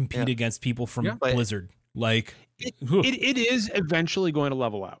you got to compete against people from Blizzard. It is eventually going to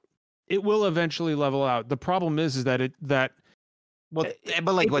level out. It will eventually level out. The problem is that what Derek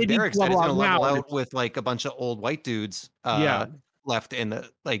said, it's going to level out with a bunch of old white dudes left in the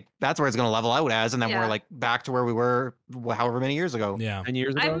that's where it's going to level out as, and then we're back to where we were however many years ago. 10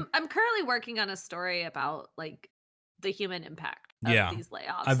 years ago. I'm currently working on a story about the human impact of these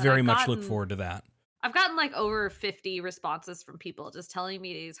layoffs. I very much look forward to that. I've gotten over 50 responses from people just telling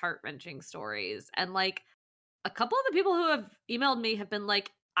me these heart-wrenching stories, and a couple of the people who have emailed me have been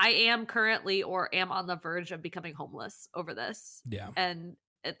I am currently or am on the verge of becoming homeless over this. Yeah. And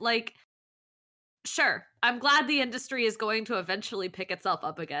it sure, I'm glad the industry is going to eventually pick itself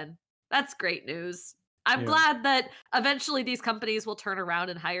up again. That's great news. I'm glad that eventually these companies will turn around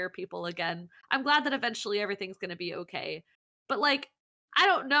and hire people again. I'm glad that eventually everything's going to be okay. But I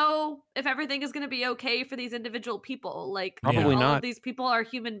don't know if everything is going to be okay for these individual people. Like, Probably all not. of these people are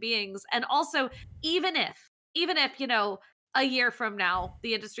human beings. And also, even if, a year from now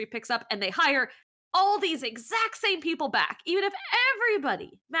the industry picks up and they hire all these exact same people back, even if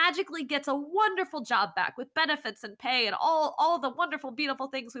everybody magically gets a wonderful job back with benefits and pay and all the wonderful, beautiful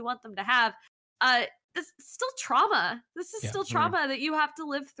things we want them to have, this is still trauma. This is still trauma that you have to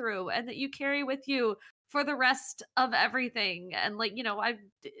live through and that you carry with you for the rest of everything. And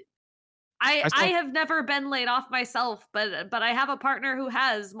I have never been laid off myself, but I have a partner who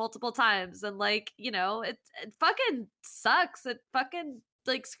has multiple times, and it fucking sucks. It fucking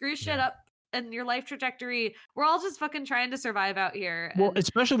screws shit up in your life trajectory. We're all just fucking trying to survive out here. Well, And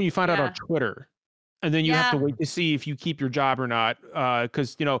especially when you find out on Twitter, and then you have to wait to see if you keep your job or not,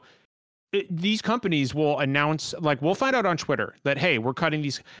 because these companies will announce, we'll find out on Twitter that, hey, we're cutting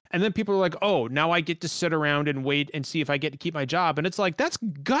these. And then people are like, oh, now I get to sit around and wait and see if I get to keep my job. And it's like, that's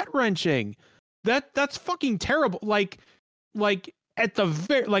gut wrenching. That's fucking terrible. Like at the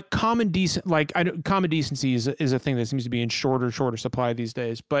very, common decency is a thing that seems to be in shorter supply these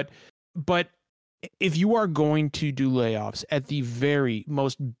days. But if you are going to do layoffs at the very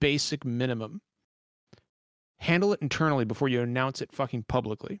most basic minimum, handle it internally before you announce it fucking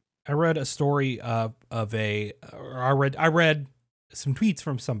publicly. I read a story I read some tweets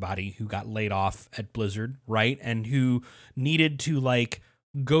from somebody who got laid off at Blizzard, right? And who needed to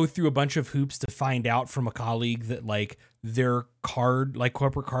go through a bunch of hoops to find out from a colleague that their card,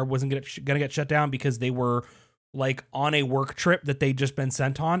 corporate card, wasn't going to get shut down because they were on a work trip that they'd just been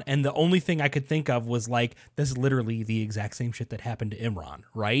sent on. And the only thing I could think of was this is literally the exact same shit that happened to Imran,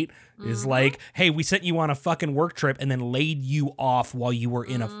 right? Mm-hmm. Is hey, we sent you on a fucking work trip and then laid you off while you were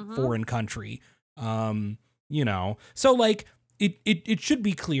in a foreign country. So it should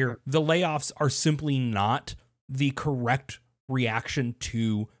be clear the layoffs are simply not the correct reaction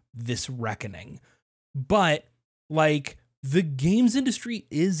to this reckoning. But the games industry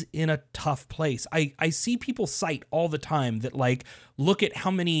is in a tough place. I see people cite all the time that look at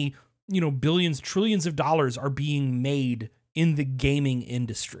how many, billions, trillions of dollars are being made in the gaming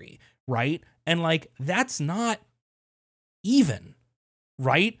industry, right? And that's not even,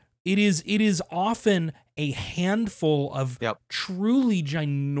 right? It is often a handful of truly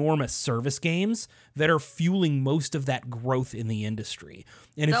ginormous service games that are fueling most of that growth in the industry.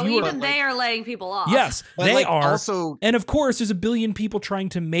 And so they are laying people off. Yes, they are. Also, and of course, there's a billion people trying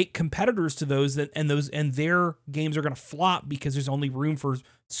to make competitors to those and their games are going to flop because there's only room for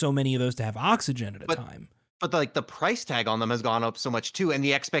so many of those to have oxygen at a time. But the price tag on them has gone up so much too, and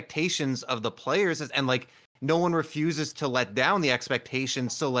the expectations of the players and no one refuses to let down the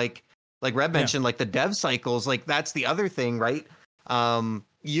expectations. So like Reb mentioned, the dev cycles, that's the other thing, right?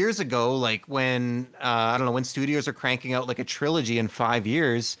 Years ago, when I don't know, when studios are cranking out a trilogy in 5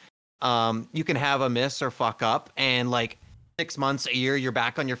 years, you can have a miss or fuck up, and 6 months, a year, you're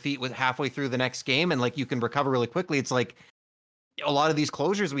back on your feet with halfway through the next game, and you can recover really quickly. It's a lot of these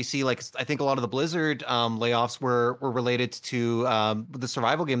closures we see, I think a lot of the Blizzard layoffs were related to the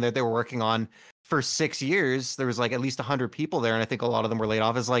survival game that they were working on for 6 years. There was at least 100 people there, and I think a lot of them were laid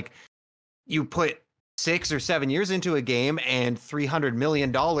off. Is you put 6 or 7 years into a game and $300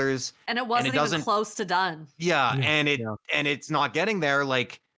 million, and it wasn't even close to done. And it's not getting there.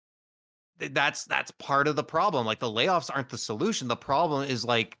 That's part of the problem. The layoffs aren't the solution. The problem is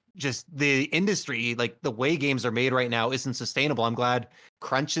just the industry, the way games are made right now isn't sustainable. I'm glad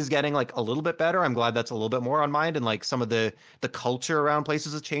crunch is getting a little bit better. I'm glad that's a little bit more on mind, and some of the culture around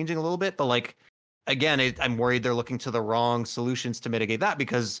places is changing a little bit. But again, I'm worried they're looking to the wrong solutions to mitigate that,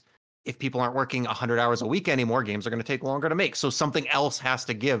 because if people aren't working 100 hours a week anymore, games are going to take longer to make. So something else has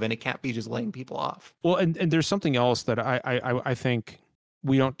to give, and it can't be just laying people off. Well, and there's something else that I think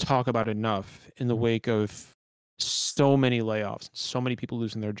we don't talk about enough in the wake of so many layoffs, so many people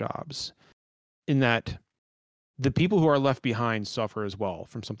losing their jobs, in that the people who are left behind suffer as well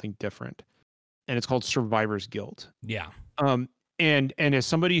from something different. And it's called survivor's guilt. Yeah. And as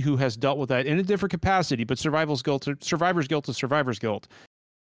somebody who has dealt with that in a different capacity, but survivor's guilt is survivor's guilt.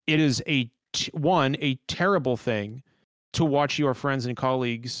 It is a terrible thing to watch your friends and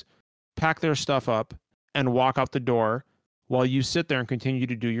colleagues pack their stuff up and walk out the door while you sit there and continue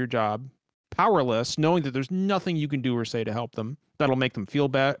to do your job, powerless, knowing that there's nothing you can do or say to help them that'll make them feel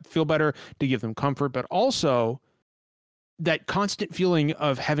better, to give them comfort, but also that constant feeling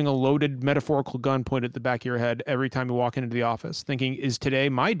of having a loaded metaphorical gun pointed at the back of your head every time you walk into the office, thinking, is today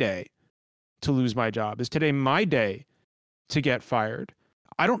my day to lose my job? Is today my day to get fired?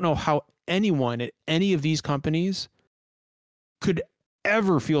 I don't know how anyone at any of these companies could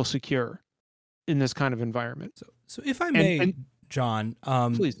ever feel secure in this kind of environment. So if I may John.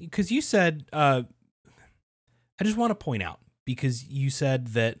 Please. Because you said, I just want to point out, because you said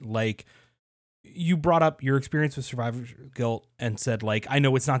that, like, you brought up your experience with survivor's guilt and said, like, I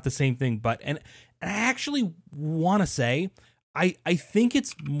know it's not the same thing, but, and I actually want to say, I think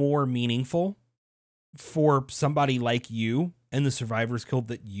it's more meaningful for somebody like you and the survivor's guilt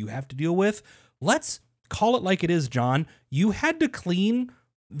that you have to deal with. Let's call it like it is, John. You had to clean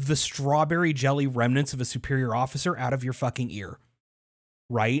the strawberry jelly remnants of a superior officer out of your fucking ear,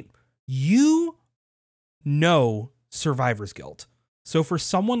 right? You know survivor's guilt. So for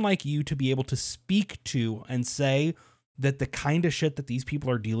someone like you to be able to speak to and say that the kind of shit that these people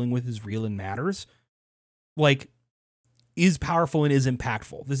are dealing with is real and matters, like, is powerful and is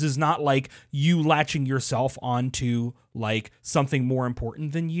impactful. This is not like you latching yourself onto like something more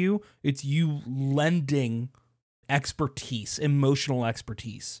important than you. It's you lending expertise, emotional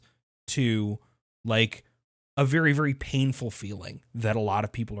expertise to like a very, very painful feeling that a lot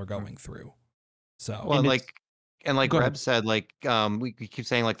of people are going through. So, Well, Go like ahead. Reb said, like we keep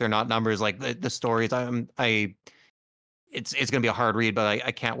saying like they're not numbers. Like the stories, it's gonna be a hard read, but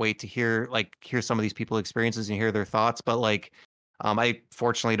I can't wait to hear some of these people's experiences and hear their thoughts. But like, I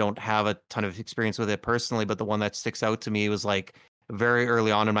fortunately don't have a ton of experience with it personally, but the one that sticks out to me was like very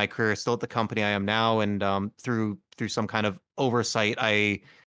early on in my career, still at the company I am now, and through some kind of oversight, I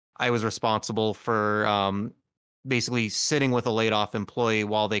was responsible for basically sitting with a laid off employee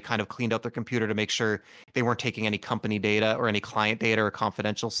while they kind of cleaned out their computer to make sure they weren't taking any company data or any client data or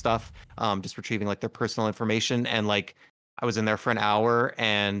confidential stuff, just retrieving like their personal information. And like I was in there for an hour,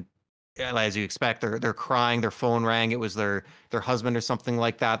 and as you expect, they're crying, their phone rang, it was their husband or something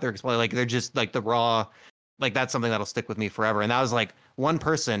like that. They're explaining like they're just like the raw, like that's something that'll stick with me forever. And that was like one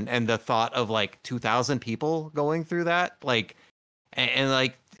person, and the thought of like 2,000 people going through that, like, and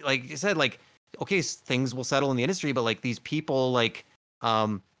like you said, like, okay, things will settle in the industry, but like these people, like,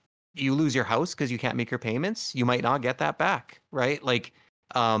 you lose your house because you can't make your payments, you might not get that back, right? Like,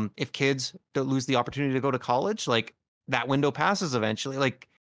 if kids don't lose the opportunity to go to college, like that window passes eventually. Like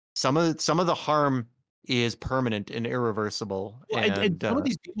some of the harm is permanent and irreversible. Well, and some of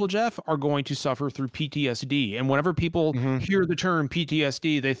these people, Jeff, are going to suffer through PTSD. And whenever people hear the term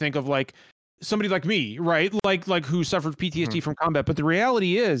PTSD, they think of like somebody like me, right? Like who suffered PTSD from combat. But the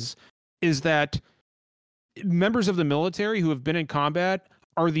reality is that members of the military who have been in combat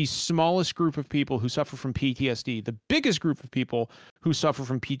are the smallest group of people who suffer from PTSD. The biggest group of people who suffer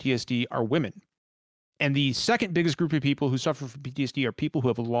from PTSD are women. And the second biggest group of people who suffer from PTSD are people who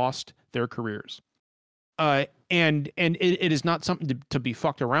have lost their careers. And it is not something to be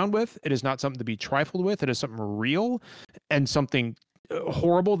fucked around with. It is not something to be trifled with. It is something real and something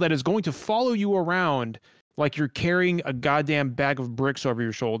horrible that is going to follow you around like you're carrying a goddamn bag of bricks over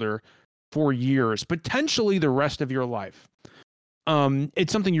your shoulder for years, potentially the rest of your life.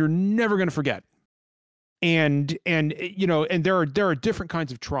 It's something you're never going to forget. And you know, and there are different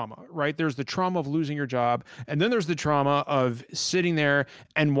kinds of trauma, right? There's the trauma of losing your job, and then there's the trauma of sitting there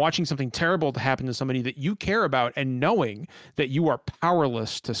and watching something terrible to happen to somebody that you care about and knowing that you are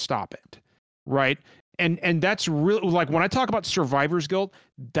powerless to stop it, right? And that's really, like, when I talk about survivor's guilt,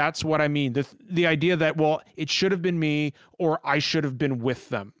 that's what I mean. The idea that, well, it should have been me, or I should have been with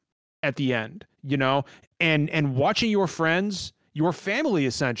them at the end, you know? And watching your friends, your family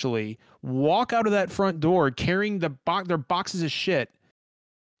essentially, walk out of that front door carrying their boxes of shit,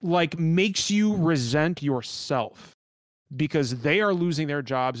 like, makes you resent yourself because they are losing their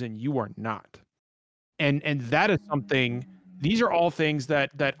jobs and you are not. And that is something, these are all things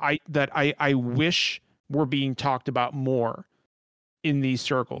that I wish were being talked about more in these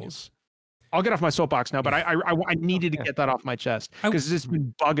circles. I'll get off my soapbox now, but I needed to get that off my chest because it's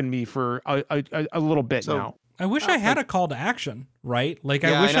been bugging me for a little bit now. I wish I had a call to action, right? Like,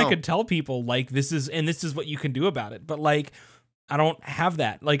 Yeah, I wish I I know. could tell people, like, this is what you can do about it. But, like, I don't have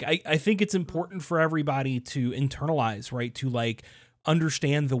that. Like, I think it's important for everybody to internalize, right? To, like,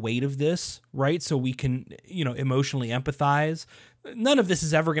 understand the weight of this, right? So we can, you know, emotionally empathize. None of this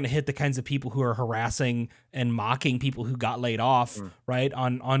is ever going to hit the kinds of people who are harassing and mocking people who got laid off, right?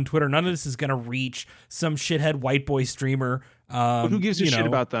 On Twitter. None of this is going to reach some shithead white boy streamer. But who gives a shit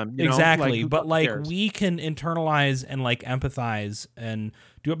about them? You know? Exactly. Like, but like, cares? we can internalize and like empathize and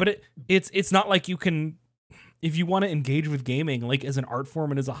do it. But it's not like you can, if you want to engage with gaming, like as an art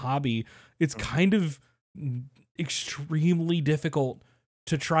form and as a hobby, it's kind of extremely difficult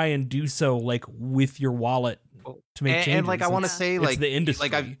to try and do so, like, with your wallet to make changes. And like I want to say, it's like, the industry.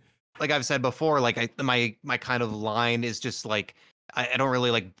 like I've said before, like my kind of line is just like I don't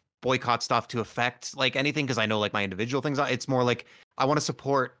really like boycott stuff to affect like anything, because I know like my individual things. It's more like I want to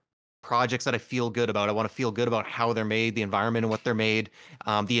support projects that I feel good about. I want to feel good about how they're made, the environment and what they're made,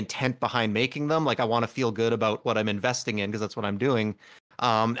 the intent behind making them. Like I want to feel good about what I'm investing in because that's what I'm doing.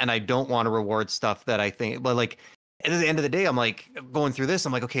 And I don't want to reward stuff that I think, but like at the end of the day, I'm like going through this.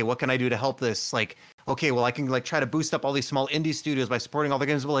 I'm like, okay, what can I do to help this? Like, okay, well, I can like try to boost up all these small indie studios by supporting all the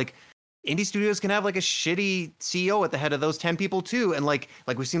games, but like indie studios can have like a shitty CEO at the head of those 10 people too. And like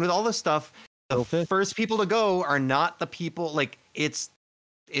we've seen with all this stuff, the first people to go are not the people, like it's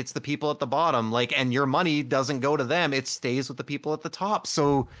the people at the bottom, like, and your money doesn't go to them, it stays with the people at the top.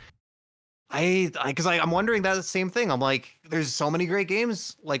 So I'm wondering that same thing. I'm like, there's so many great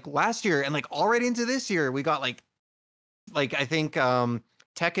games like last year, and like already into this year, we got like I think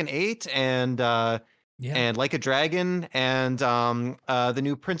Tekken 8 and Like a Dragon and the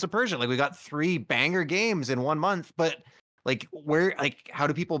new Prince of Persia. Like we got 3 banger games in 1 month, but like how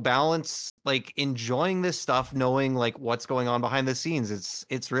do people balance like enjoying this stuff knowing like what's going on behind the scenes?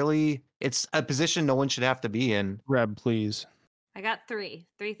 It's really a position no one should have to be in. Reb, please. I got 3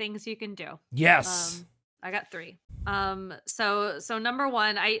 things you can do. Yes. I got 3. So number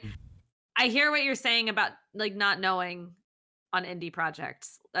 1, I hear what you're saying about like not knowing on indie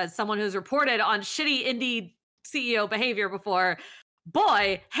projects. As someone who's reported on shitty indie CEO behavior before,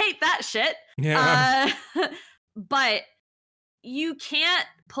 boy, hate that shit. Yeah. But you can't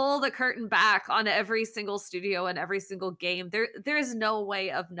pull the curtain back on every single studio and every single game. There is no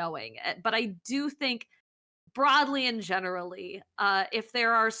way of knowing it. But I do think broadly and generally, if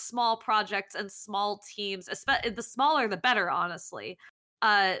there are small projects and small teams, the smaller the better, honestly,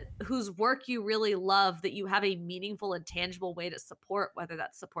 whose work you really love, that you have a meaningful and tangible way to support, whether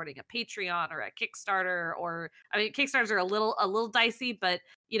that's supporting a Patreon or a Kickstarter, or I mean, Kickstarters are a little dicey, but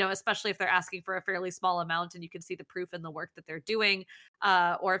you know, especially if they're asking for a fairly small amount and you can see the proof in the work that they're doing,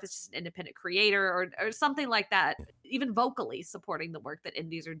 or if it's just an independent creator or something like that, even vocally supporting the work that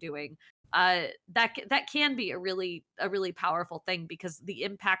indies are doing. That can be a really powerful thing, because the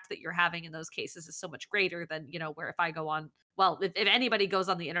impact that you're having in those cases is so much greater than, you know, where if I go on, well, if anybody goes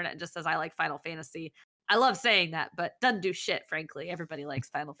on the internet and just says I like Final Fantasy, I love saying that, but doesn't do shit, frankly. Everybody likes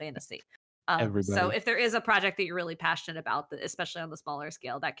Final Fantasy. So if there is a project that you're really passionate about, especially on the smaller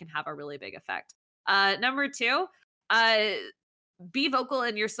scale, that can have a really big effect. Number 2, be vocal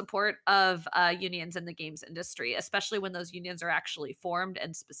in your support of unions in the games industry, especially when those unions are actually formed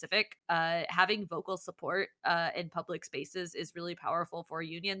and specific. Having vocal support in public spaces is really powerful for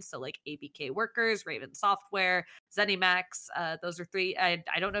unions. So like ABK Workers, Raven Software, ZeniMax, those are 3. I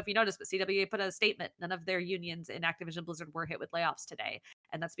don't know if you noticed, but CWA put a statement. None of their unions in Activision Blizzard were hit with layoffs today.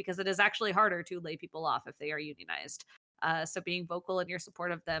 And that's because it is actually harder to lay people off if they are unionized. So being vocal in your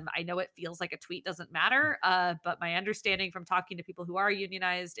support of them. I know it feels like a tweet doesn't matter, but my understanding from talking to people who are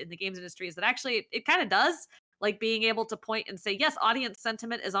unionized in the games industry is that actually it kind of does. Like being able to point and say, yes, audience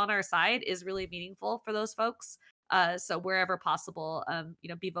sentiment is on our side is really meaningful for those folks. So wherever possible, you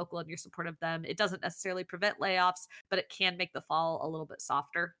know, be vocal in your support of them. It doesn't necessarily prevent layoffs, but it can make the fall a little bit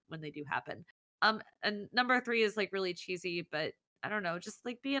softer when they do happen. And number 3 is like really cheesy, but I don't know, just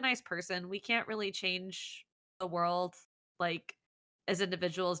like be a nice person. We can't really change the world like as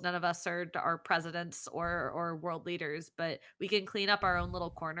individuals. None of us are presidents or world leaders, but we can clean up our own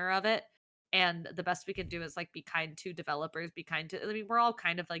little corner of it. And the best we can do is like be kind to developers, be kind to, I mean, we're all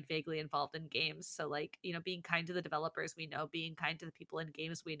kind of like vaguely involved in games. So like, you know, being kind to the developers we know, being kind to the people in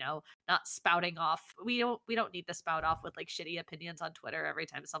games we know, not spouting off. We don't need to spout off with like shitty opinions on Twitter every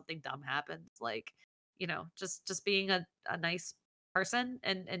time something dumb happens. Like, you know, just being a nice person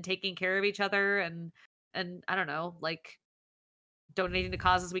and taking care of each other and I don't know, like donating to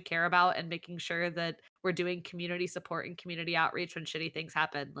causes we care about and making sure that we're doing community support and community outreach when shitty things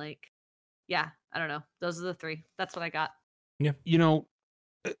happen. Like, yeah, I don't know. Those are the 3. That's what I got. Yeah. You know,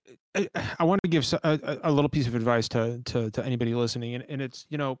 I want to give a little piece of advice to anybody listening. And it's,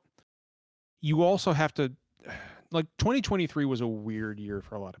 you know, you also have to, like 2023 was a weird year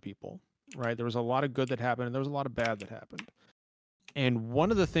for a lot of people, right? There was a lot of good that happened and there was a lot of bad that happened. And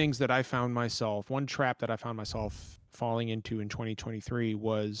one of the things that I found myself, one trap that I found myself falling into in 2023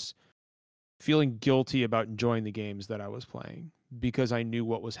 was feeling guilty about enjoying the games that I was playing because I knew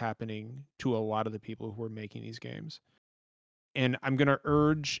what was happening to a lot of the people who were making these games. And I'm going to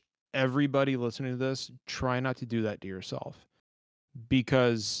urge everybody listening to this, try not to do that to yourself,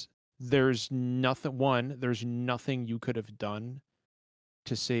 because there's nothing you could have done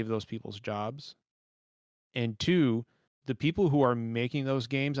to save those people's jobs. And 2, the people who are making those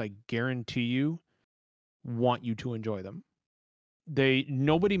games, I guarantee you, want you to enjoy them.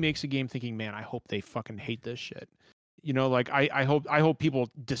 Nobody makes a game thinking, man, I hope they fucking hate this shit. You know, like I hope people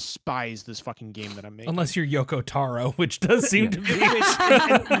despise this fucking game that I'm making. Unless you're Yoko Taro, which does seem to be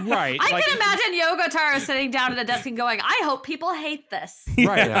right. I can imagine Yoko Taro sitting down at a desk and going, "I hope people hate this."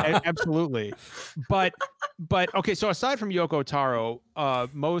 Right, Yeah. absolutely. But okay, so aside from Yoko Taro,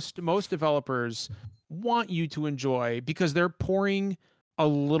 most developers want you to enjoy because they're pouring a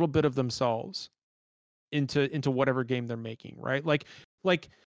little bit of themselves into whatever game they're making, right? Like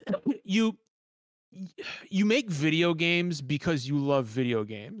you make video games because you love video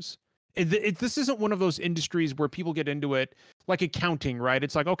games. This isn't one of those industries where people get into it like accounting, right?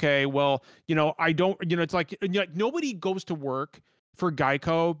 It's like, okay, well, I don't, it's like nobody goes to work for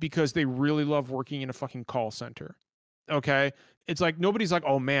Geico because they really love working in a fucking call center. Okay. It's like, nobody's like,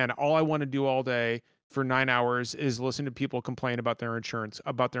 oh man, all I want to do all day for 9 hours is listen to people complain about their insurance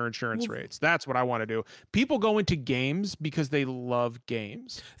rates. That's what I want to do. People go into games because they love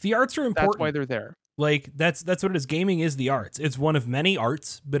games. The arts are important. That's why they're there. Like that's what it is. Gaming is the arts. It's one of many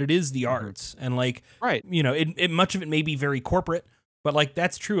arts, but it is the arts. And like, right. It much of it may be very corporate, but like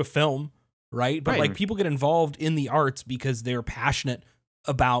that's true of film, right? But like people get involved in the arts because they're passionate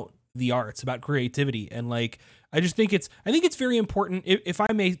about the arts, about creativity. And like, I think it's very important. If I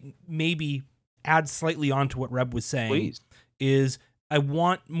may maybe add slightly on to what Reb was saying, Please. Is I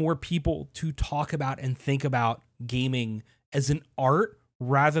want more people to talk about and think about gaming as an art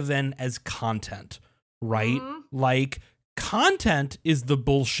rather than as content, right? Mhm. Like content is the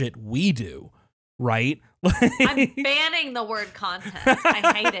bullshit we do, right? I'm banning the word content.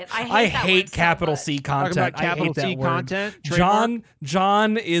 I hate it. I hate capital so C much. content. Talking about capital I hate that C word. content. Trademark.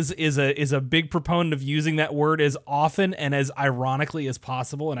 John is a big proponent of using that word as often and as ironically as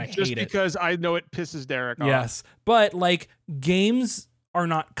possible, and I Just hate it. because I know it pisses Derek off. Yes, but like games are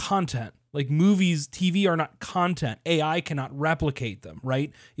not content. Like movies, TV are not content. AI cannot replicate them,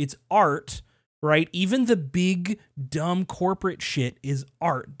 right? It's art, right? Even the big, dumb corporate shit is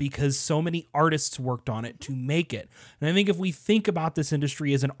art because so many artists worked on it to make it. And I think if we think about this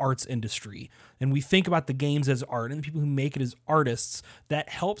industry as an arts industry and we think about the games as art and the people who make it as artists, that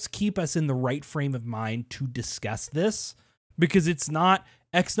helps keep us in the right frame of mind to discuss this because it's not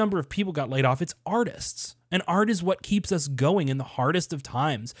X number of people got laid off. It's artists. And art is what keeps us going in the hardest of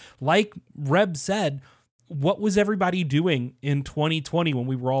times. Like Reb said, what was everybody doing in 2020 when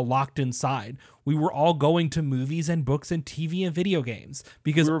we were all locked inside? We were all going to movies and books and TV and video games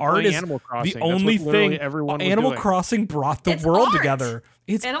because We were art playing is Animal Crossing. the That's only what literally thing. everyone was Animal doing. Crossing brought the It's world art. together.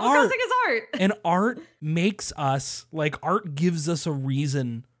 It's Animal art. Crossing is art. And art makes us, like, art gives us a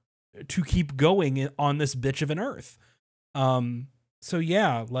reason to keep going on this bitch of an earth. So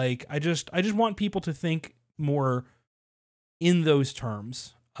yeah, like, I just want people to think more in those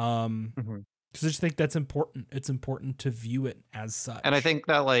terms. Because I just think that's important. It's important to view it as such. And I think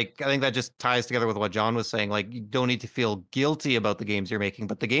that just ties together with what John was saying. Like, you don't need to feel guilty about the games you're making,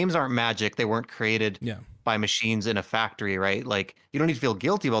 but the games aren't magic. They weren't created by machines in a factory, right? Like, you don't need to feel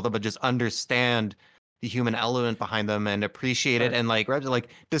guilty about them, but just understand the human element behind them and appreciate it. And like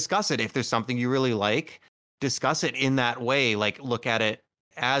discuss it. If there's something you really like, discuss it in that way. Like, look at it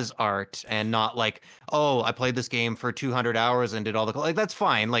as art and not like, oh, I played this game for 200 hours and did all the, like, that's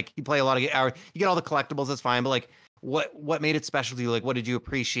fine. Like, you play a lot of hours, you get all the collectibles, that's fine. But like, what made it special to you? Like, what did you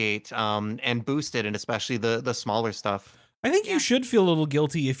appreciate and boost it? And especially the smaller stuff. I think you should feel a little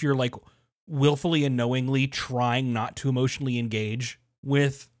guilty if you're like willfully and knowingly trying not to emotionally engage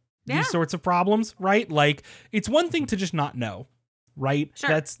with these sorts of problems, right? Like, it's one thing to just not know. Right? Sure.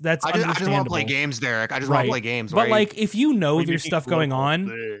 That's I understandable. just want to play games, Derek. I just want to play games. But right? like, if you know there's stuff going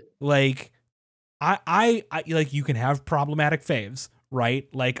on, like, I like, you can have problematic faves, right?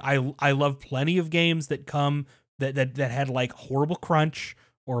 Like, I love plenty of games that come that had like horrible crunch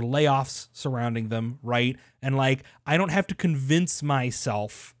or layoffs surrounding them, right? And like, I don't have to convince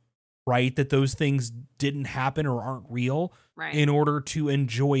myself, right, that those things didn't happen or aren't real in order to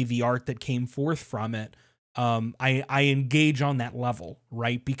enjoy the art that came forth from it. I engage on that level,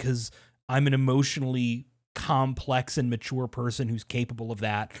 right? Because I'm an emotionally complex and mature person who's capable of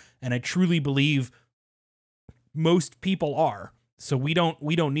that. And I truly believe most people are. So we don't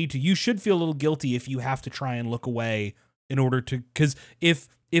need to. You should feel a little guilty if you have to try and look away in order to, because if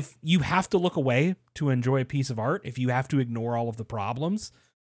you have to look away to enjoy a piece of art, if you have to ignore all of the problems,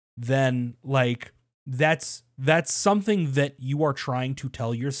 then like that's something that you are trying to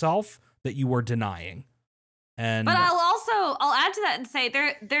tell yourself that you are denying. But I'll add to that and say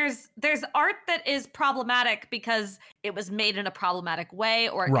there's art that is problematic because it was made in a problematic way,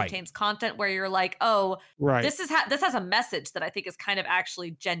 or it contains content where you're like, oh, this has a message that I think is kind of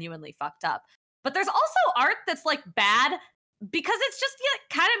actually genuinely fucked up. But there's also art that's like bad because it's just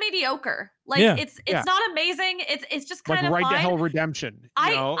kind of mediocre. Like Yeah. it's not amazing. It's just kind of Right fine. to Hell Redemption.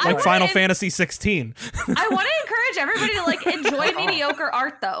 I like Final Fantasy 16. I want to encourage everybody to like enjoy mediocre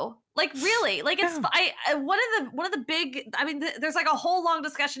art though. Like really, like it's one of the big. I mean, there's like a whole long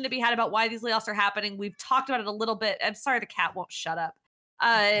discussion to be had about why these layoffs are happening. We've talked about it a little bit. I'm sorry, the cat won't shut up.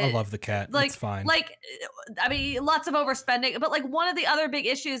 I love the cat. Like, it's fine. Like, I mean, lots of overspending, but like one of the other big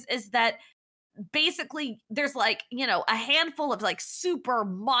issues is that basically there's like, you know, a handful of like super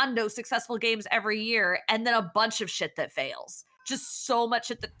mondo successful games every year, and then a bunch of shit that fails. Just so much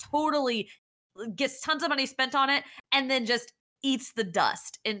shit that totally gets tons of money spent on it, and then just eats the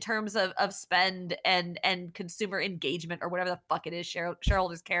dust in terms of spend and consumer engagement or whatever the fuck it is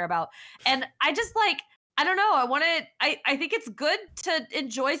shareholders care about. And I just like, I don't know. I think it's good to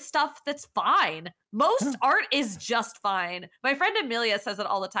enjoy stuff that's fine. Most art is just fine. My friend Amelia says it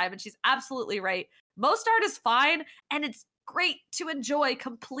all the time, and she's absolutely right. Most art is fine, and it's great to enjoy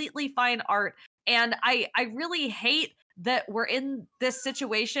completely fine art. And I really hate that we're in this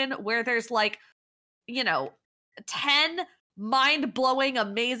situation where there's like, you know, 10 mind-blowing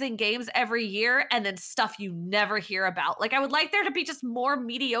amazing games every year and then stuff you never hear about. Like I would like there to be just more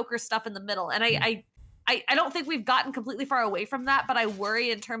mediocre stuff in the middle. And I don't think we've gotten completely far away from that, but I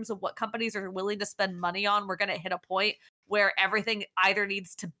worry in terms of what companies are willing to spend money on, we're going to hit a point where everything either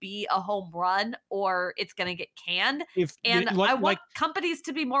needs to be a home run or it's going to get canned. I want companies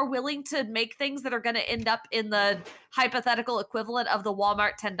to be more willing to make things that are going to end up in the hypothetical equivalent of the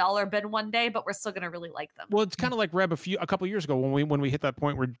Walmart $10 bin one day, but we're still going to really like them. Well, it's kind of like Reb a couple years ago when we hit that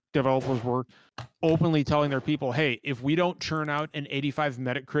point where developers were openly telling their people, hey, if we don't churn out an 85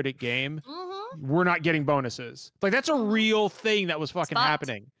 Metacritic game, we're not getting bonuses. Like that's a real thing that was fucking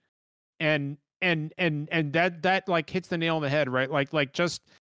happening. And that like hits the nail on the head, right? Like just,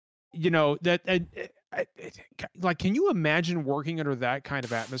 you know, that like, can you imagine working under that kind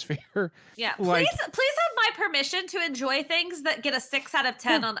of atmosphere? Yeah. Like, please have my permission to enjoy things that get a 6 out of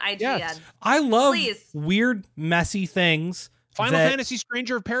 10 on IGN. Yes. I love weird, messy things. Final Fantasy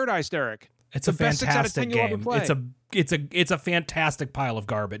Stranger of Paradise, Derek. It's a fantastic game. It's a fantastic pile of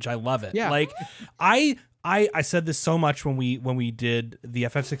garbage. I love it. Yeah. Like I said this so much when we did the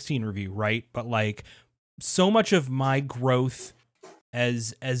FF16 review, right? But like so much of my growth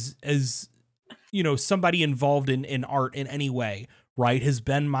as you know, somebody involved in art in any way, right, has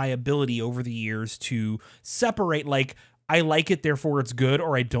been my ability over the years to separate like I like it, therefore it's good,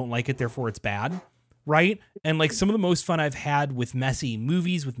 or I don't like it, therefore it's bad. Right. And like some of the most fun I've had with messy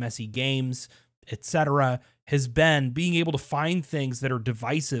movies, with messy games, etc., has been being able to find things that are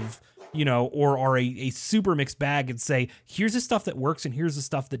divisive, you know, or are a super mixed bag and say, here's the stuff that works and here's the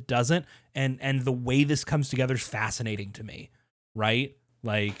stuff that doesn't. And the way this comes together is fascinating to me. Right.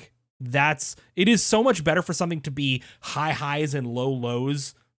 Like it is so much better for something to be high highs and low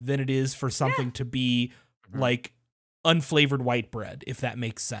lows than it is for something to be like unflavored white bread, if that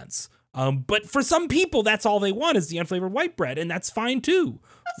makes sense. But for some people, that's all they want is the unflavored white bread, and that's fine too.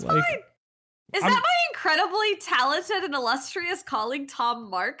 That's fine. Is that my incredibly talented and illustrious colleague Tom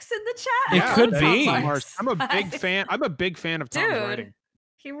Marks in the chat? It could be. I'm a big fan. I'm a big fan of Tom's writing.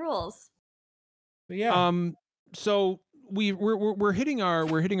 He rules. But yeah. So we're hitting our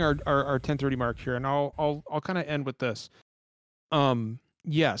 10:30 mark here, and I'll kind of end with this.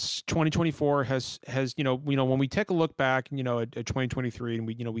 Yes, 2024 has you know when we take a look back, you know, at 2023, and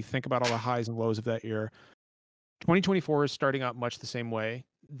we think about all the highs and lows of that year. 2024 is starting out much the same way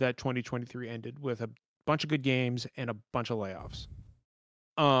that 2023 ended, with a bunch of good games and a bunch of layoffs.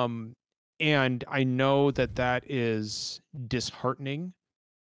 And I know that is disheartening,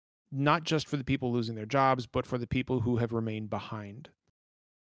 not just for the people losing their jobs, but for the people who have remained behind.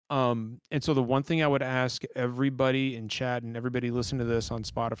 And so the one thing I would ask everybody in chat and everybody listening to this on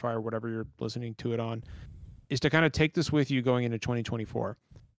Spotify or whatever you're listening to it on is to kind of take this with you going into 2024.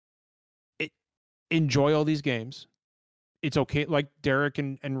 Enjoy all these games. It's okay. Like Derek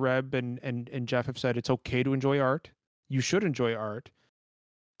and Reb and Jeff have said, it's okay to enjoy art. You should enjoy art.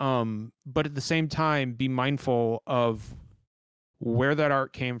 But at the same time, be mindful of where that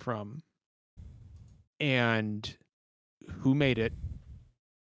art came from and who made it.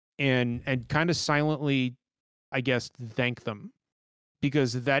 And kind of silently, I guess, thank them,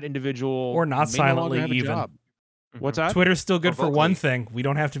 because that individual or not silently even. What's that? Twitter's still good for one thing. We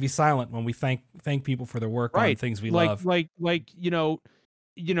don't have to be silent when we thank people for their work on things we love. Like you know,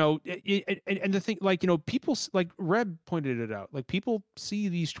 and the thing, like, you know, people, like Reb pointed it out, like people see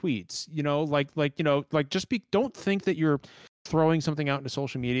these tweets, you know, like you know, like don't think that you're throwing something out into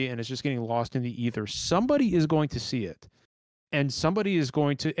social media and it's just getting lost in the ether. Somebody is going to see it. and somebody is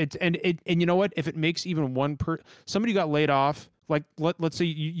going to and you know what, if it makes even somebody got laid off, like let's say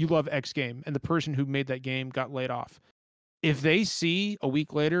you love X game and the person who made that game got laid off. If they see a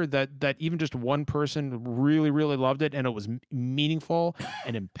week later that even just one person really, really loved it and it was meaningful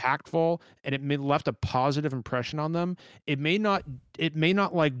and impactful and it left a positive impression on them, it may not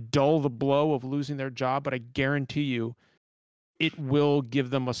like dull the blow of losing their job, but I guarantee you it will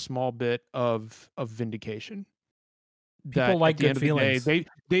give them a small bit of vindication. People like good feelings.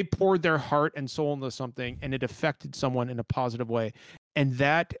 They poured their heart and soul into something and it affected someone in a positive way. And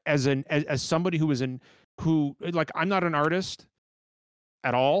that as somebody who like, I'm not an artist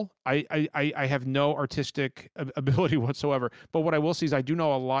at all. I have no artistic ability whatsoever. But what I will say is I do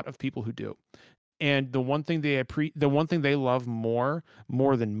know a lot of people who do. And the one thing they love more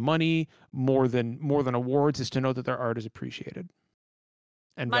than money, more than awards, is to know that their art is appreciated.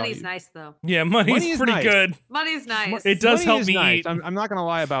 And money's valued. nice though. Yeah, money's pretty nice. good. Money's nice. It does help me nice. eat. I'm not gonna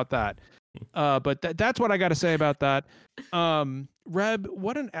lie about that. But that's what I got to say about that. Reb,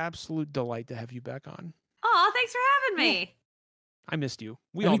 what an absolute delight to have you back on. Oh, thanks for having me. I missed you.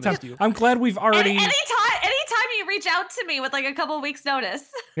 We all missed you. I'm glad we've already. Anytime you reach out to me with like a couple weeks notice.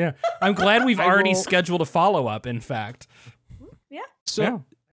 Yeah, I'm glad we've already scheduled a follow up. In fact. Yeah. So, yeah.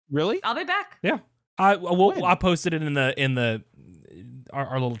 Really? I'll be back. Yeah. I posted it in the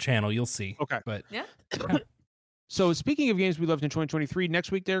our little channel. You'll see. Okay. But yeah. So speaking of games we loved in 2023,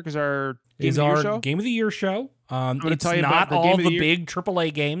 next week there, because our Game of the Year show. It's tell you not about all the big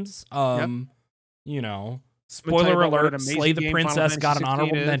AAA games. You know, spoiler alert: Slay the Princess got an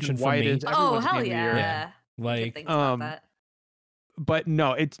honorable mention from me. Oh hell yeah! Like but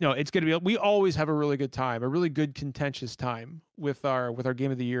no, it's gonna be. We always have a really good time, a really good contentious time with our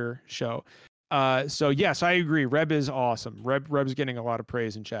Game of the Year show. So yes, I agree. Reb is awesome. Reb's getting a lot of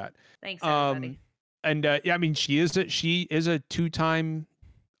praise in chat. Thanks, everybody. And yeah, I mean, she is a 2-time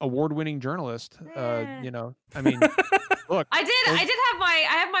award-winning journalist. You know, I mean, look, I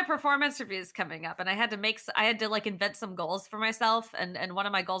have my performance reviews coming up, and I had to like invent some goals for myself, and one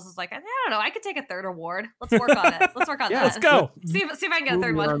of my goals is like, I don't know, I could take a third award. Let's work on it. Let's work on that. Let's go. See if I can get a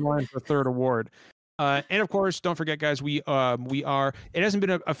third one. Online for third award. And of course, don't forget, guys, we are. It hasn't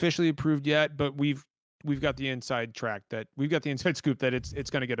been officially approved yet, but we've got the inside track that we've got the inside scoop that it's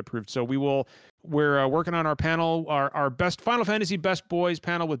going to get approved. So we're working on our panel, our best Final Fantasy Best Boys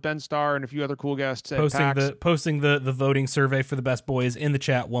panel with Ben Starr and a few other cool guests. Posting the voting survey for the Best Boys in the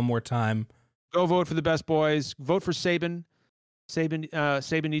chat one more time. Go vote for the Best Boys. Vote for Sabin. Sabin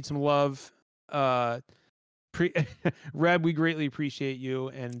needs some love. Reb, we greatly appreciate you,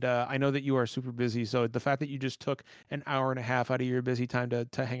 and I know that you are super busy, so the fact that you just took an hour and a half out of your busy time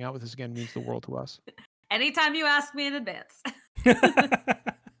to hang out with us again means the world to us. Anytime you ask me in advance.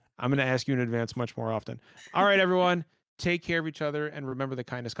 I'm going to ask you in advance much more often. All right, everyone, take care of each other, and remember that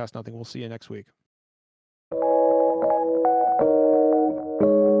kindness costs nothing. We'll see you next week.